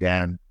the day.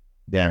 Dan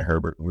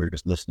Herbert, we were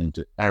just listening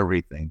to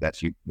everything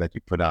that you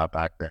put out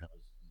back then. It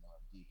was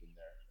deep in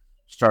there.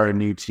 Start a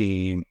new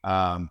team.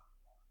 And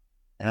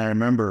I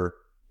remember,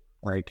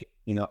 like,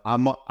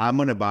 I'm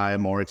going to buy a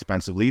more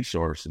expensive lead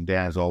source. And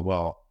Dan's all,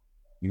 well,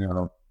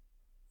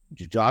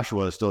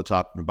 Joshua is still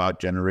talking about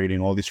generating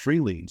all these free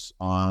leads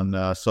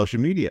on social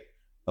media,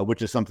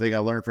 which is something I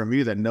learned from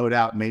you that no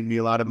doubt made me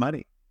a lot of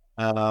money.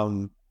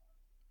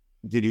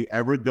 Did you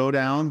ever go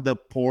down the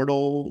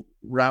portal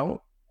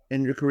route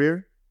in your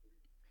career?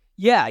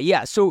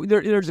 Yeah. So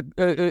there's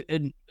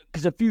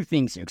a few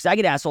things here, because I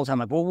get asked all the time,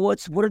 like, well,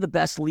 what are the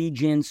best lead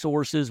gen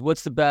sources?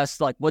 What's the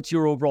best, like, what's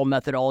your overall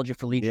methodology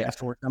for lead gen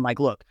source? I'm like,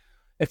 look,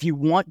 if you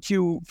want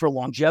to, for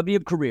longevity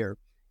of career,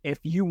 if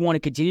you want to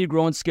continue to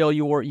grow and scale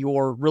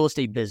your real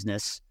estate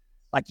business,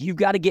 like, you've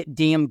got to get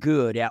damn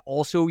good at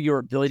also your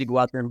ability to go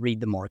out there and read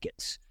the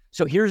markets.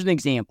 So here's an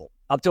example.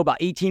 Up till about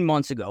 18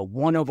 months ago,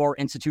 one of our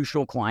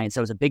institutional clients,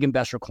 that was a big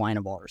investor client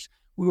of ours,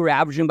 we were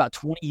averaging about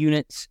 20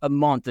 units a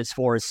month as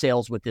far as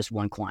sales with this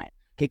one client.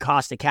 Okay,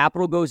 cost of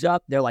capital goes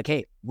up. They're like,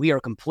 hey, we are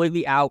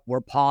completely out.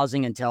 We're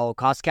pausing until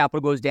cost of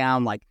capital goes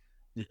down. Like,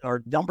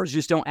 our numbers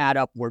just don't add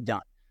up. We're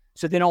done.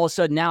 So then all of a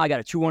sudden now I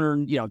got a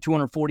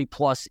 240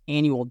 plus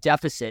annual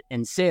deficit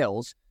in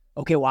sales.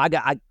 Okay, well,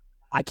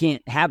 I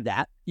can't have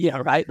that.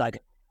 Right?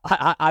 Like,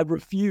 I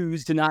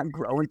refuse to not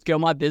grow and scale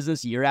my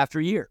business year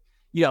after year.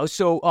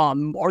 So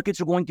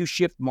markets are going to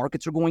shift.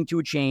 Markets are going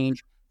to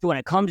change. So when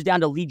it comes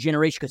down to lead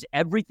generation, because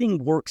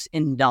everything works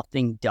and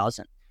nothing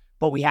doesn't.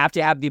 But we have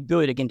to have the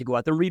ability, again, to go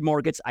out there and read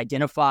markets,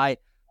 identify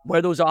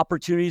where those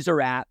opportunities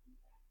are at,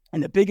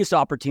 and the biggest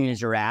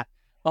opportunities are at,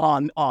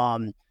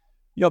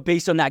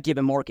 based on that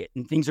given market.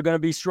 And things are going to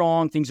be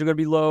strong, things are going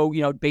to be low,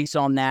 based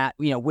on that,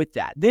 with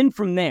that. Then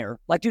from there,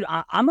 like, dude,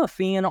 I'm a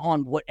fan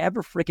on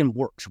whatever freaking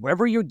works,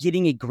 wherever you're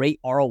getting a great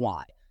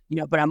ROI,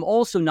 but I'm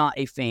also not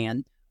a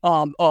fan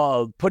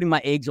of putting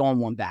my eggs all in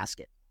one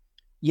basket.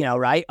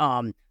 Right?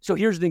 So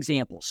here's an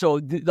example. So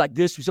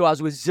so I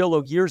was with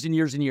Zillow years and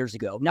years and years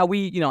ago. Now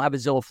we, have a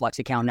Zillow Flex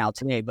account now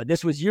today, but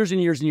this was years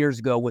and years and years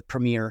ago with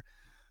Premier.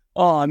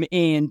 I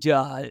spent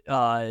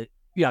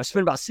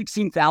about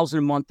 $16,000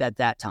 a month at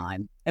that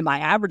time. And my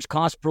average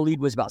cost per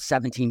lead was about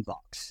 $17,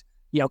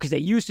 because they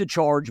used to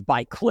charge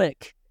by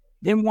click.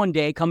 Then one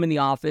day come in the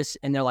office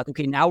and they're like,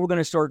 okay, now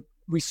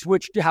we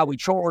switched to how we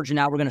charge, and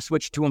now we're going to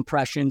switch to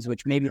impressions,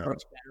 which maybe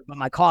works better. But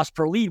my cost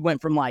per lead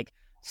went from like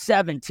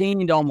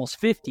 17 to almost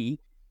 50,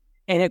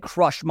 and it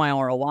crushed my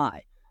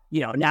ROI.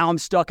 Now I'm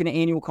stuck in an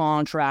annual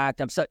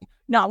contract. I'm stuck.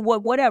 Now,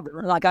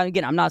 whatever. Like,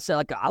 I'm not saying,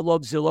 like, I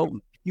love Zillow,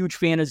 huge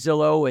fan of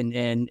Zillow,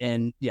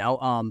 and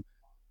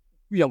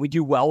we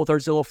do well with our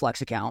Zillow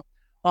Flex account.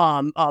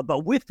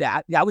 But with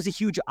that was a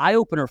huge eye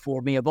opener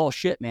for me of, oh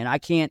shit, man, I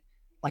can't,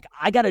 like,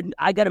 I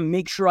gotta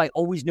make sure I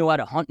always know how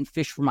to hunt and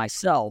fish for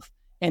myself,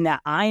 and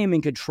that I am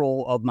in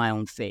control of my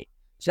own fate.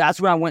 So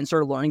that's when I went and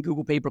started learning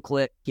Google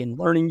pay-per-click and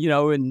learning,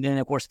 and then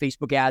of course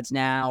Facebook ads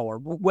now, or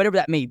whatever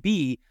that may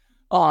be.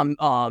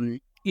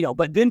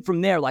 But then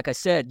from there, like I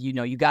said,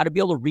 you got to be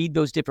able to read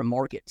those different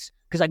markets.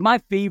 Because, like, my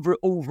favorite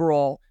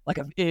overall, like,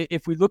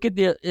 if we look at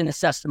and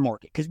assess the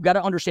market, because we got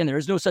to understand there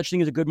is no such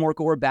thing as a good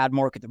market or a bad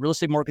market. The real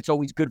estate market's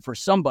always good for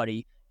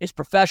somebody. As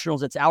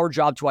professionals, it's our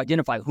job to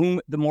identify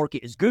whom the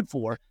market is good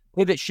for,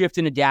 pivot, shift,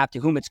 and adapt to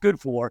whom it's good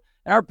for,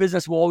 and our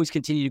business will always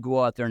continue to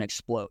go out there and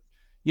explode.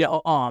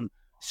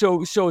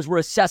 So as we're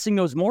assessing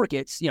those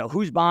markets,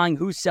 who's buying,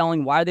 who's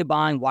selling, why are they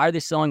buying, why are they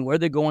selling, where are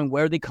they going,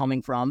 where are they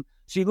coming from?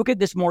 So you look at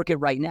this market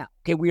right now.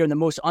 Okay, we are in the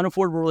most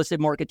unaffordable real estate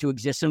market to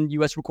exist in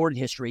U.S. recorded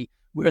history.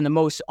 We're in the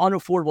most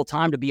unaffordable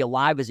time to be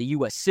alive as a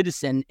U.S.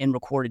 citizen in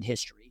recorded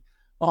history.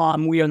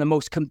 We are in the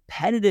most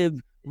competitive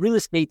real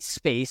estate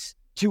space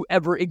to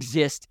ever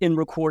exist in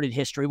recorded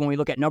history when we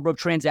look at number of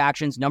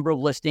transactions, number of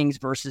listings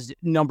versus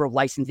number of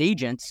licensed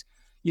agents.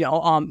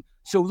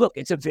 So look,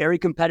 it's a very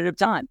competitive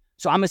time.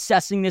 So I'm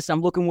assessing this.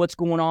 I'm looking what's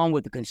going on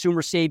with the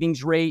consumer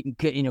savings rate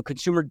and,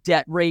 consumer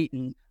debt rate.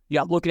 And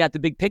I'm looking at the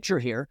big picture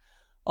here.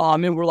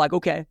 And we're like,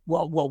 okay,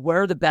 well,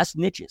 where are the best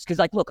niches? Because,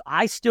 like, look,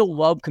 I still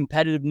love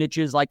competitive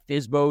niches like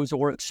FSBOs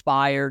or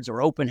expireds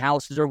or open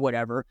houses or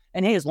whatever.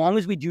 And hey, as long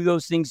as we do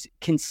those things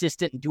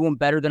consistent and do them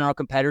better than our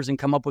competitors and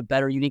come up with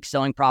better unique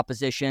selling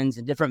propositions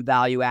and different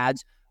value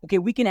adds, okay,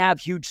 we can have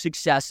huge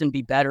success and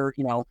be better,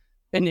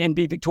 and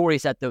be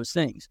victorious at those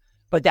things.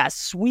 But that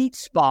sweet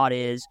spot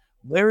is,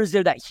 where is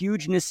there that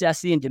huge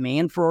necessity and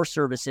demand for our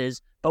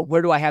services, but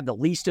where do I have the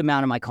least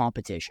amount of my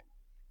competition?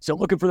 So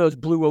looking for those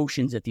blue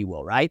oceans, if you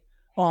will, right?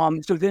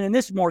 So then in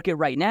this market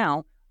right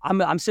now,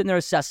 I'm sitting there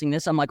assessing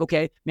this. I'm like,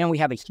 okay, man, we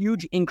have a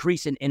huge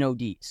increase in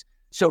NODs.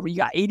 So you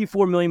got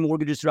 84 million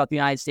mortgages throughout the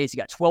United States. You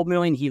got 12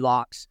 million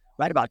HELOCs,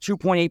 right? About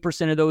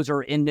 2.8% of those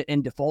are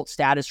in default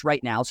status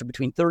right now. So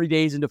between 30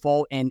 days in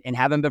default and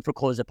haven't been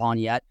foreclosed upon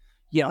yet.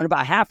 And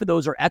about half of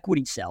those are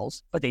equity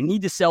sales, but they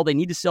need to sell. They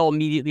need to sell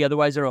immediately.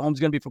 Otherwise, their home's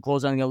going to be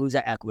foreclosed on and they're going to lose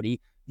that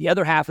equity. The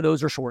other half of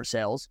those are short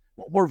sales.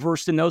 We're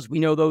versed in those. We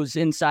know those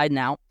inside and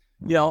out.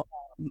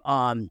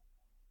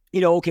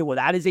 Okay, well,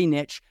 that is a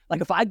niche.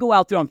 Like, if I go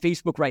out there on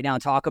Facebook right now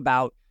and talk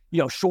about,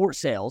 short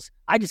sales,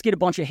 I just get a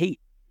bunch of hate.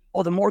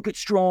 Oh, the market's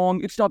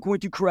strong. It's not going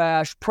to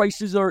crash.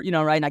 Prices are,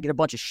 right? And I get a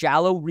bunch of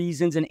shallow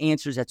reasons and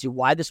answers as to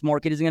why this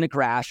market isn't going to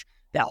crash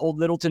that hold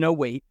little to no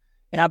weight.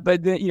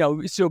 But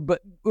the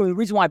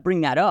reason why I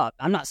bring that up,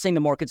 I'm not saying the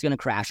market's going to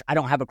crash. I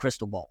don't have a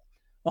crystal ball.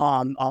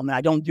 And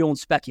I don't deal in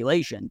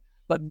speculation,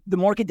 but the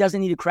market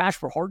doesn't need to crash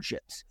for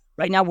hardships.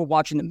 Right now, we're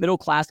watching the middle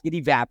class get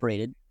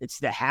evaporated. It's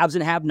the haves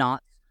and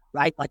have-nots,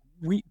 right? Like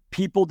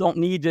people don't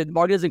need to, the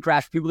market doesn't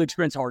crash for people to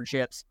experience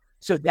hardships.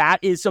 So that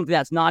is something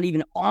that's not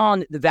even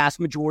on the vast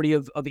majority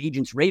of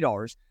agents'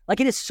 radars. Like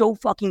it is so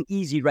fucking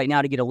easy right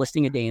now to get a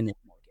listing a day in this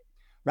market,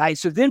 right?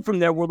 So then from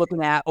there, we're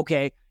looking at,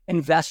 okay,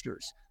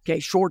 investors, okay,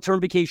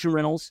 short-term vacation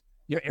rentals,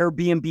 your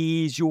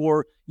Airbnbs,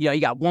 you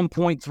got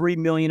 1.3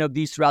 million of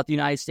these throughout the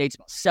United States.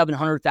 About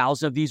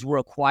 700,000 of these were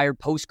acquired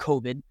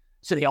post-COVID.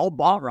 So they all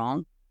bought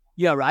wrong.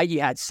 Yeah, right.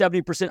 You had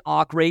 70%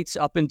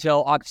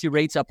 occupancy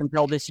rates up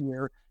until this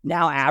year.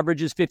 Now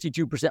average is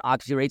 52%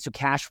 occupancy rate. So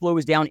cash flow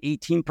is down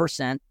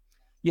 18%.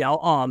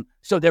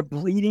 So they're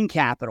bleeding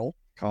capital,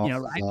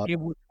 right?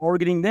 We're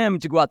targeting them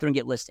to go out there and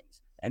get listings.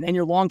 And then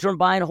your long-term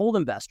buy and hold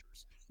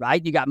investors,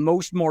 right? You got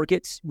most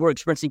markets, we're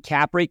experiencing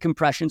cap rate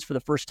compressions for the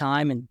first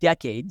time in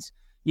decades.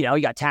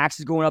 You got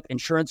taxes going up,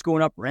 insurance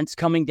going up, rents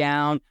coming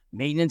down,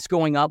 maintenance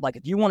going up. Like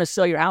if you want to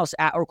sell your house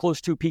at or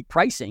close to peak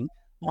pricing,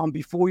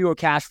 before your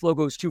cash flow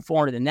goes too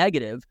far into the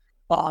negative,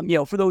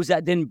 for those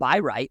that didn't buy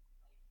right,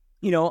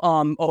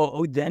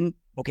 then,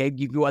 okay,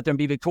 you can go out there and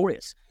be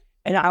victorious.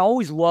 And I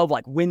always love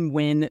like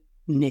win-win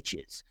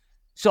niches.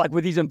 So like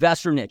with these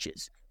investor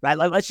niches, right?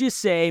 Like let's just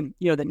say,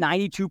 the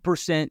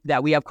 92%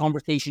 that we have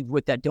conversations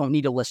with that don't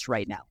need a list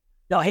right now.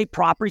 Now, hey,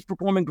 property's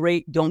performing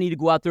great. Don't need to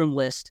go out there and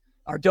list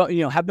or don't,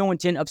 have no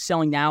intent of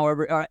selling now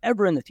or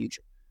ever in the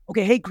future.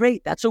 Okay. Hey,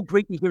 great. That's so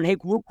great to hear. And hey,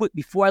 real quick,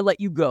 before I let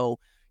you go,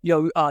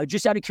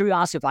 just out of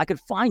curiosity, if I could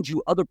find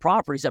you other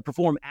properties that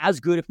perform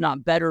as good, if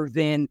not better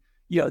than,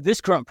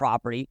 this current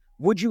property,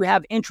 would you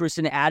have interest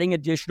in adding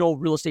additional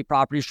real estate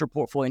properties to your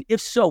portfolio? And if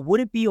so, would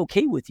it be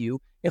okay with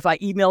you if I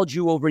emailed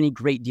you over any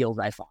great deals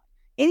I find?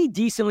 Any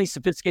decently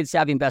sophisticated,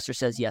 savvy investor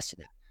says yes to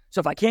that.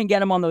 So if I can't get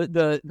them on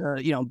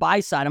the buy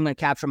side, I'm going to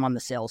capture them on the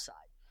sell side.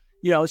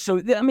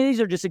 These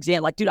are just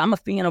examples. Like, dude, I'm a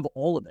fan of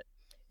all of it.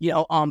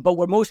 But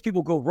where most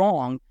people go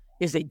wrong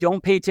is they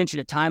don't pay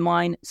attention to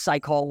timeline,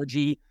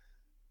 psychology,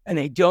 and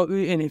if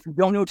you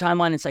don't know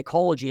timeline and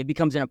psychology, it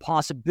becomes an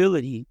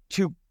impossibility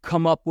to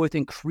come up with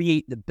and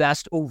create the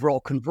best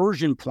overall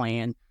conversion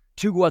plan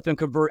to go out there and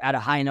convert at a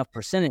high enough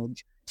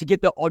percentage to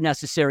get the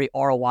necessary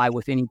ROI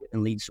with any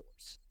given lead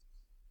source.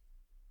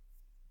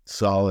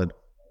 Solid.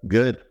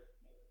 Good.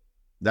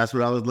 That's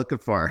what I was looking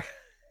for.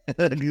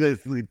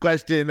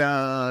 Question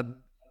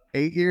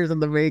 8 years in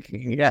the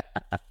making. Yeah.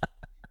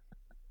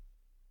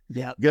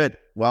 Yeah. Good.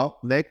 Well,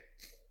 Nick,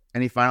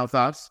 any final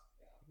thoughts?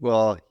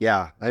 Well,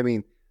 yeah. I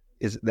mean,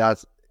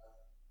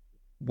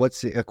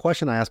 what's a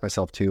question I ask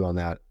myself too on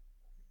that,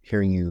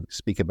 hearing you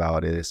speak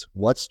about is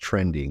what's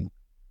trending,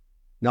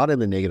 not in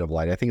the negative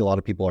light. I think a lot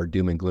of people are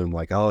doom and gloom,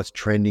 like, oh, it's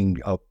trending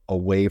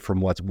away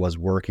from what was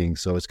working,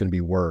 so it's going to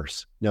be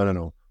worse.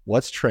 No.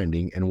 What's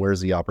trending and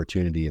where's the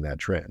opportunity in that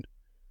trend?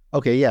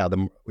 Okay, yeah,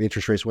 the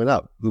interest rates went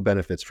up. Who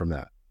benefits from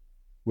that?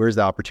 Where's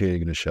the opportunity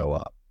going to show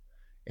up?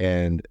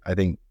 And I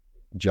think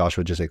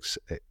Joshua just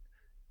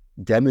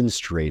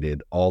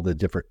demonstrated all the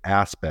different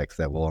aspects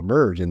that will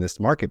emerge in this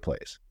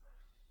marketplace.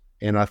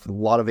 And a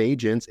lot of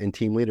agents and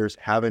team leaders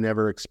haven't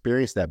ever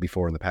experienced that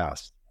before in the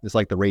past. It's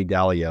like the Ray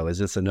Dalio. Is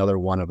this another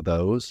one of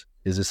those?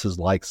 Is this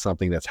like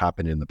something that's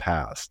happened in the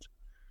past?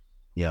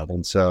 Yeah.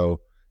 And so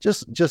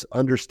just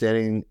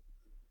understanding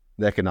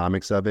the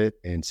economics of it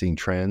and seeing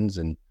trends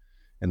and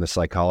the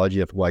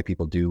psychology of why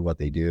people do what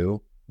they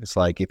do. It's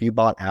like if you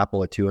bought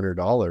Apple at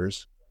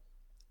 $200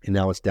 and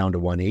now it's down to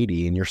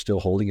 $180 and you're still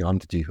holding on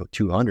to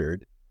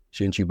 $200,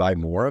 shouldn't you buy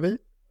more of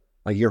it?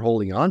 Like you're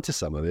holding on to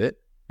some of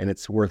it and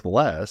it's worth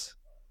less.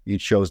 You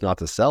chose not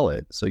to sell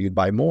it, so you'd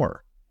buy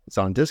more. It's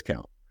on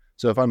discount.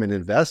 So if I'm an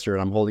investor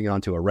and I'm holding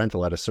on to a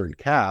rental at a certain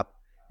cap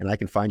and I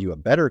can find you a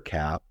better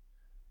cap,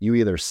 you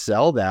either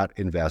sell that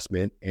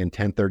investment and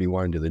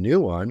 1031 to the new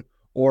one,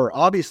 or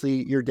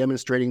obviously you're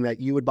demonstrating that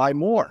you would buy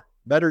more,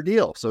 better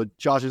deal. So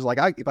Josh is like,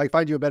 if I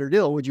find you a better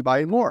deal, would you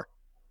buy more?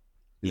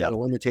 Yeah. A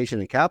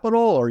limitation in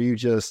capital, or you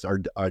just are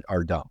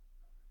dumb?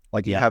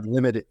 Like you have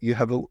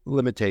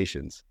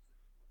limitations.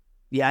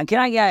 Yeah. And can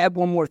I add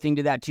one more thing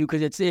to that too?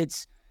 Cause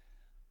it's,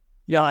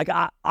 like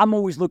I'm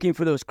always looking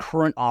for those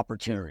current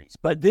opportunities,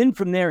 but then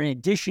from there, in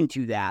addition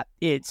to that,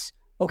 it's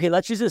okay,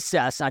 let's just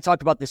assess. And I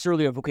talked about this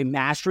earlier of, okay,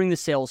 mastering the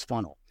sales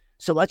funnel.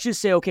 So let's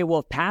just say, okay,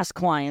 well,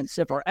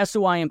 if our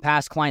SOI and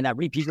past client, that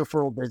repeat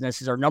referral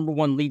business is our number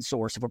one lead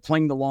source, if we're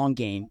playing the long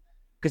game,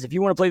 because if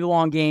you want to play the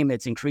long game,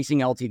 it's increasing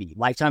LTV,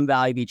 lifetime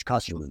value of each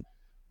customer.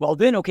 Well,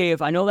 then, okay,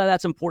 if I know that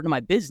that's important to my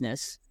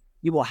business,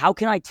 how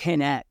can I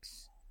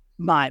 10X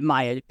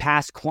my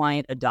past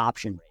client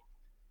adoption rate?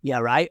 Yeah,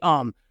 right?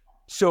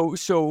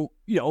 So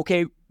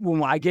okay,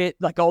 when I get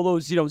like all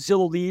those,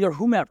 Zillow lead or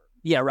whomever,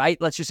 yeah, right?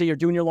 Let's just say you're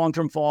doing your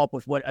long-term follow-up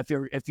with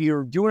if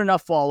you're doing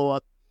enough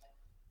follow-up,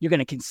 You're going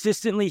to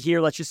consistently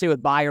hear, let's just say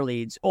with buyer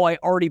leads, oh, I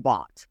already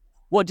bought.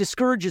 Well, it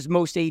discourages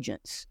most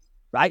agents,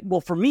 right?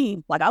 Well, for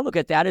me, like I look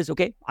at that as,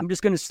 okay, I'm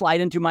just going to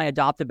slide into my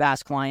adoptive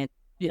past client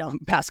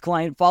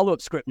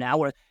follow-up script now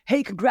where,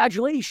 hey,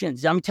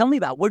 congratulations. Tell me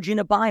about what'd you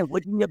end up buying?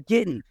 What'd you end up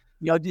getting?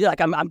 Like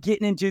I'm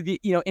getting into the,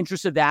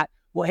 interest of that.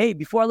 Well, hey,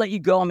 before I let you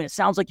go, it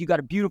sounds like you got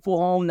a beautiful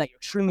home that you're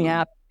extremely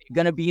happy, you're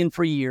going to be in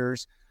for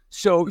years.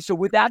 So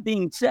with that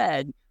being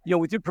said,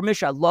 with your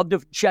permission, I'd love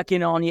to check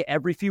in on you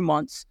every few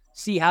months,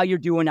 see how you're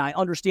doing. I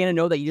understand and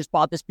know that you just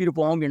bought this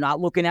beautiful home. You're not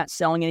looking at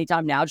selling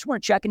anytime now. I just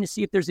want to check in to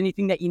see if there's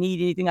anything that you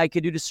need, anything I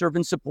could do to serve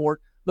and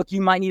support. Look,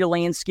 you might need a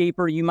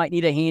landscaper. You might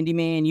need a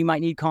handyman. You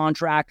might need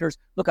contractors.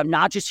 Look, I'm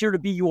not just here to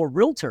be your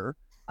realtor.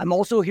 I'm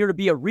also here to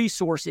be a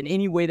resource in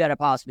any way that I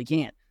possibly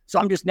can. So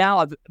I'm just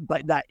now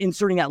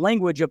inserting that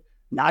language of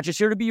not just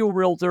here to be your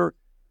realtor,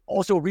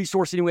 also a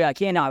resource any way I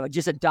can. Now, I've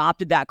just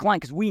adopted that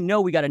client because we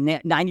know we got a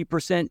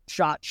 90%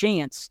 shot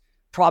chance,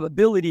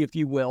 probability, if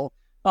you will,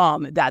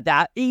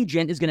 that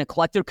agent is going to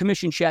collect their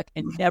commission check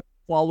and never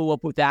follow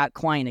up with that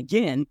client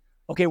again.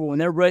 Okay, well, when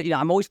they're ready,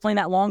 I'm always playing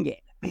that long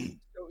game.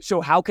 So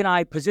how can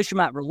I position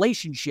that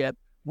relationship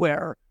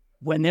where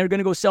when they're going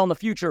to go sell in the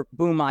future,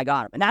 boom, I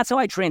got them. And that's how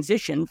I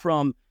transitioned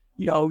from,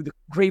 the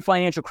great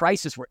financial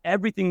crisis where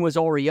everything was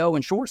REO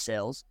and short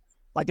sales.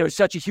 Like there was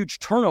such a huge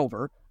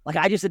turnover. Like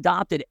I just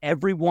adopted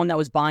everyone that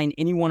was buying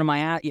any one of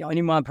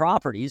my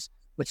properties,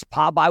 which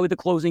pop by with the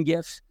closing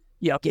gifts,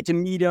 get to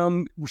meet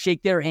them,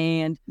 shake their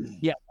hand,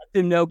 let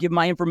them know, give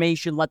my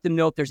information, let them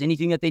know if there's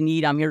anything that they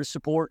need. I'm here to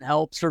support,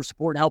 help, serve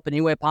support and help in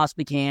any way I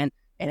possibly can.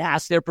 And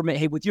ask their permission.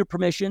 Hey, with your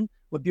permission,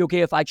 would it be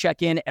okay if I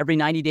check in every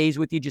 90 days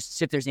with you just to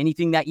see if there's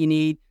anything that you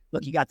need?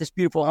 Look, you got this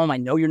beautiful home. I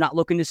know you're not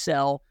looking to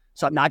sell.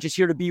 So I'm not just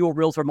here to be your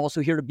realtor. I'm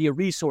also here to be a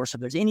resource.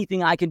 If there's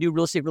anything I can do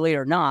real estate related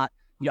or not,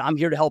 I'm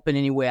here to help in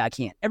any way I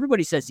can.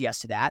 Everybody says yes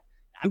to that.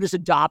 I'm just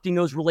adopting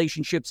those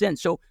relationships in.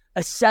 So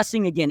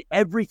assessing, again,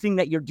 everything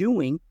that you're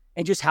doing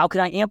and just how can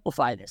I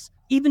amplify this?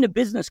 Even the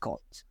business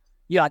cards.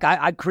 Like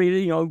I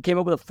created, came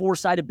up with a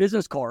 4-sided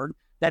business card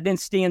that then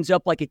stands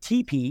up like a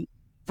teepee.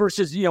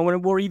 Versus,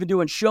 when we're even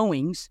doing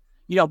showings,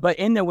 but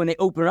in there, when they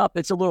open it up,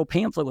 it's a little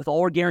pamphlet with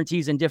all our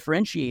guarantees and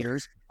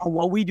differentiators on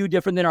what we do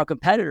different than our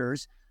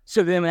competitors.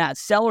 So then when that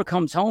seller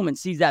comes home and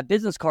sees that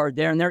business card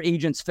there and their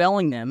agent's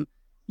felling them,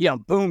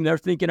 boom, they're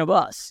thinking of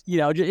us.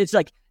 It's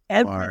like,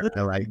 I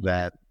like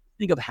that.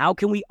 Think of how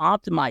can we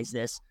optimize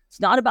this? It's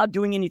not about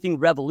doing anything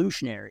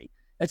revolutionary.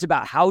 It's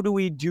about how do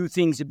we do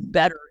things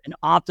better and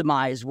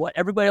optimize what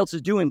everybody else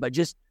is doing, but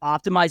just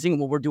optimizing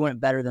what we're doing it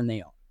better than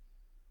they are.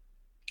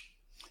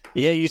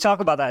 Yeah, you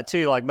talk about that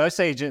too. Like most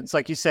agents,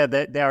 like you said,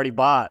 that they already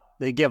bought,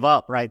 they give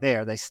up right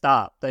there. They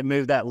stop. They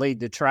move that lead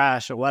to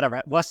trash or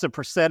whatever. What's the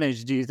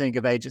percentage, do you think,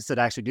 of agents that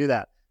actually do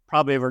that?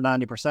 Probably over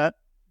 90%.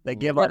 They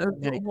give up.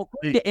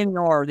 The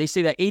NR, they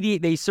say that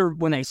 88.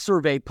 When they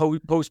survey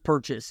post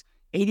purchase,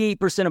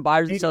 88% of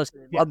buyers and sellers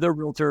love their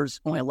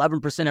realtors. Only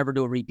 11% ever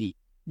do a repeat.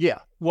 Yeah.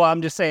 Well,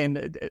 I'm just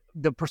saying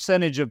the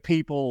percentage of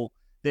people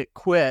that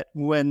quit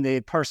when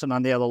the person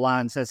on the other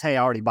line says, "Hey,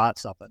 I already bought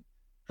something."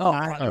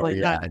 Yeah,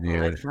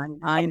 dude.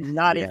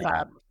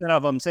 95%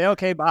 of them say,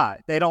 okay, bye.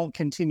 They don't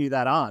continue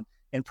that on.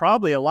 And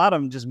probably a lot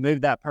of them just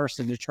move that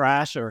person to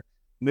trash or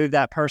move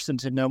that person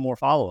to no more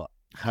follow-up.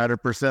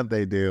 100%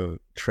 they do.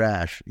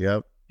 Trash.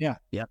 Yep. Yeah.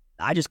 Yep.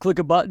 I just click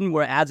a button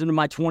where it adds them to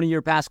my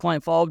 20-year past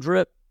client follow-up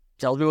drip,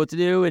 tells me what to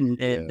do, and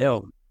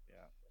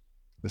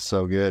It's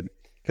so good.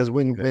 Because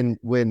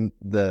when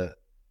the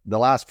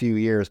last few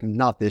years,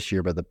 not this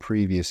year, but the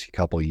previous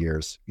couple of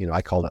years,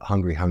 I called it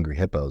hungry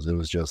hippos. It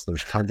was just,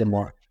 there's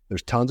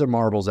tons of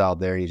marbles out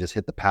there. You just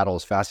hit the paddle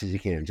as fast as you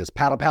can. Just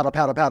paddle.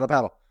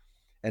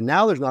 And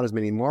now there's not as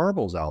many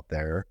marbles out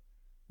there,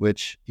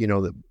 which,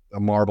 the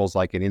marbles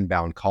like an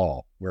inbound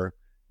call where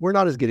we're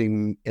not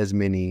getting as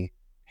many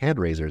hand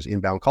raisers,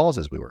 inbound calls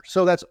as we were.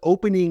 So that's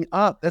opening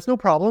up. That's no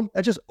problem.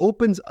 That just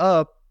opens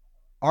up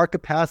our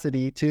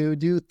capacity to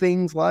do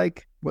things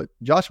like what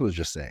Joshua was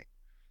just saying.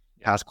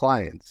 Past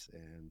clients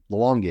and the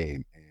long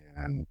game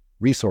and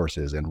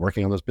resources and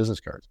working on those business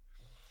cards.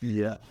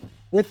 Yeah.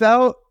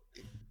 Without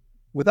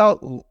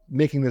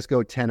making this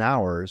go 10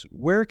 hours,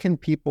 where can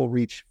people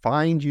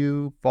find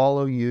you,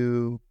 follow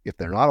you, if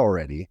they're not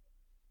already?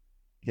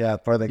 Yeah,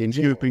 for the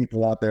few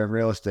people out there in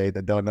real estate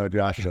that don't know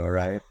Joshua,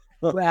 right?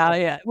 Well,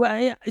 yeah.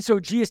 So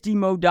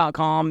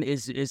gsdmode.com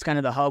is kind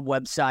of the hub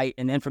website.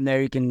 And then from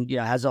there, you can,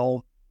 has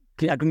all,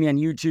 connect with me on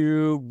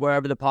YouTube,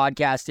 wherever the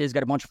podcast is.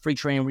 Got a bunch of free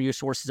training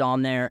resources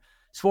on there.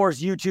 As far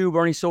as YouTube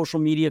or any social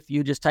media, if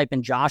you just type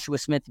in Joshua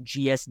Smith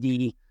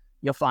GSD,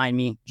 you'll find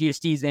me.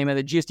 GSD's name of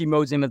the GSD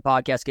Mode's name of the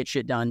podcast. Get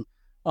shit done.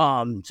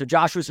 So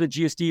Joshua Smith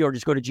GSD, or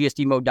just go to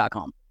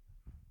gsdmode.com.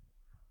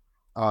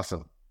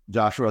 Awesome,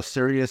 Joshua.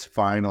 Serious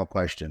final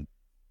question: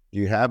 do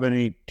you have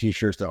any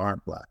T-shirts that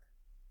aren't black?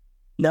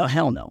 No,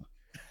 hell no.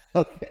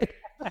 Okay.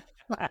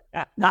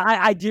 No,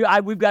 I do.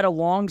 We've got a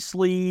long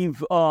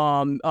sleeve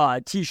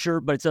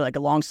T-shirt, but it's like a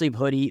long sleeve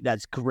hoodie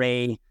that's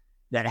gray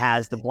that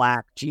has the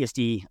black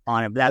GSD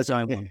on it. But that's the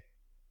only one.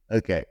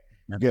 Okay,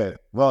 good.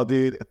 Well,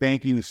 dude,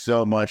 thank you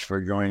so much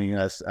for joining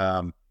us.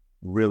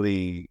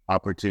 really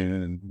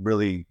opportune,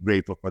 really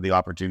grateful for the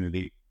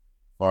opportunity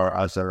for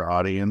us and our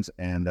audience.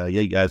 And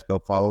you guys go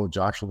follow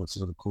Joshua. What's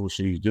the cool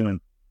shit he's doing.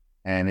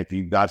 And if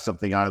you got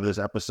something out of this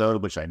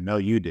episode, which I know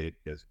you did,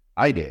 because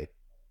I did,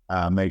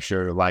 make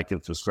sure to like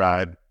and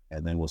subscribe.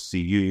 And then we'll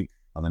see you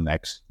on the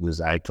next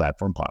Reside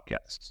Platform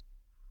podcast.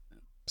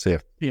 See ya.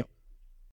 Yeah.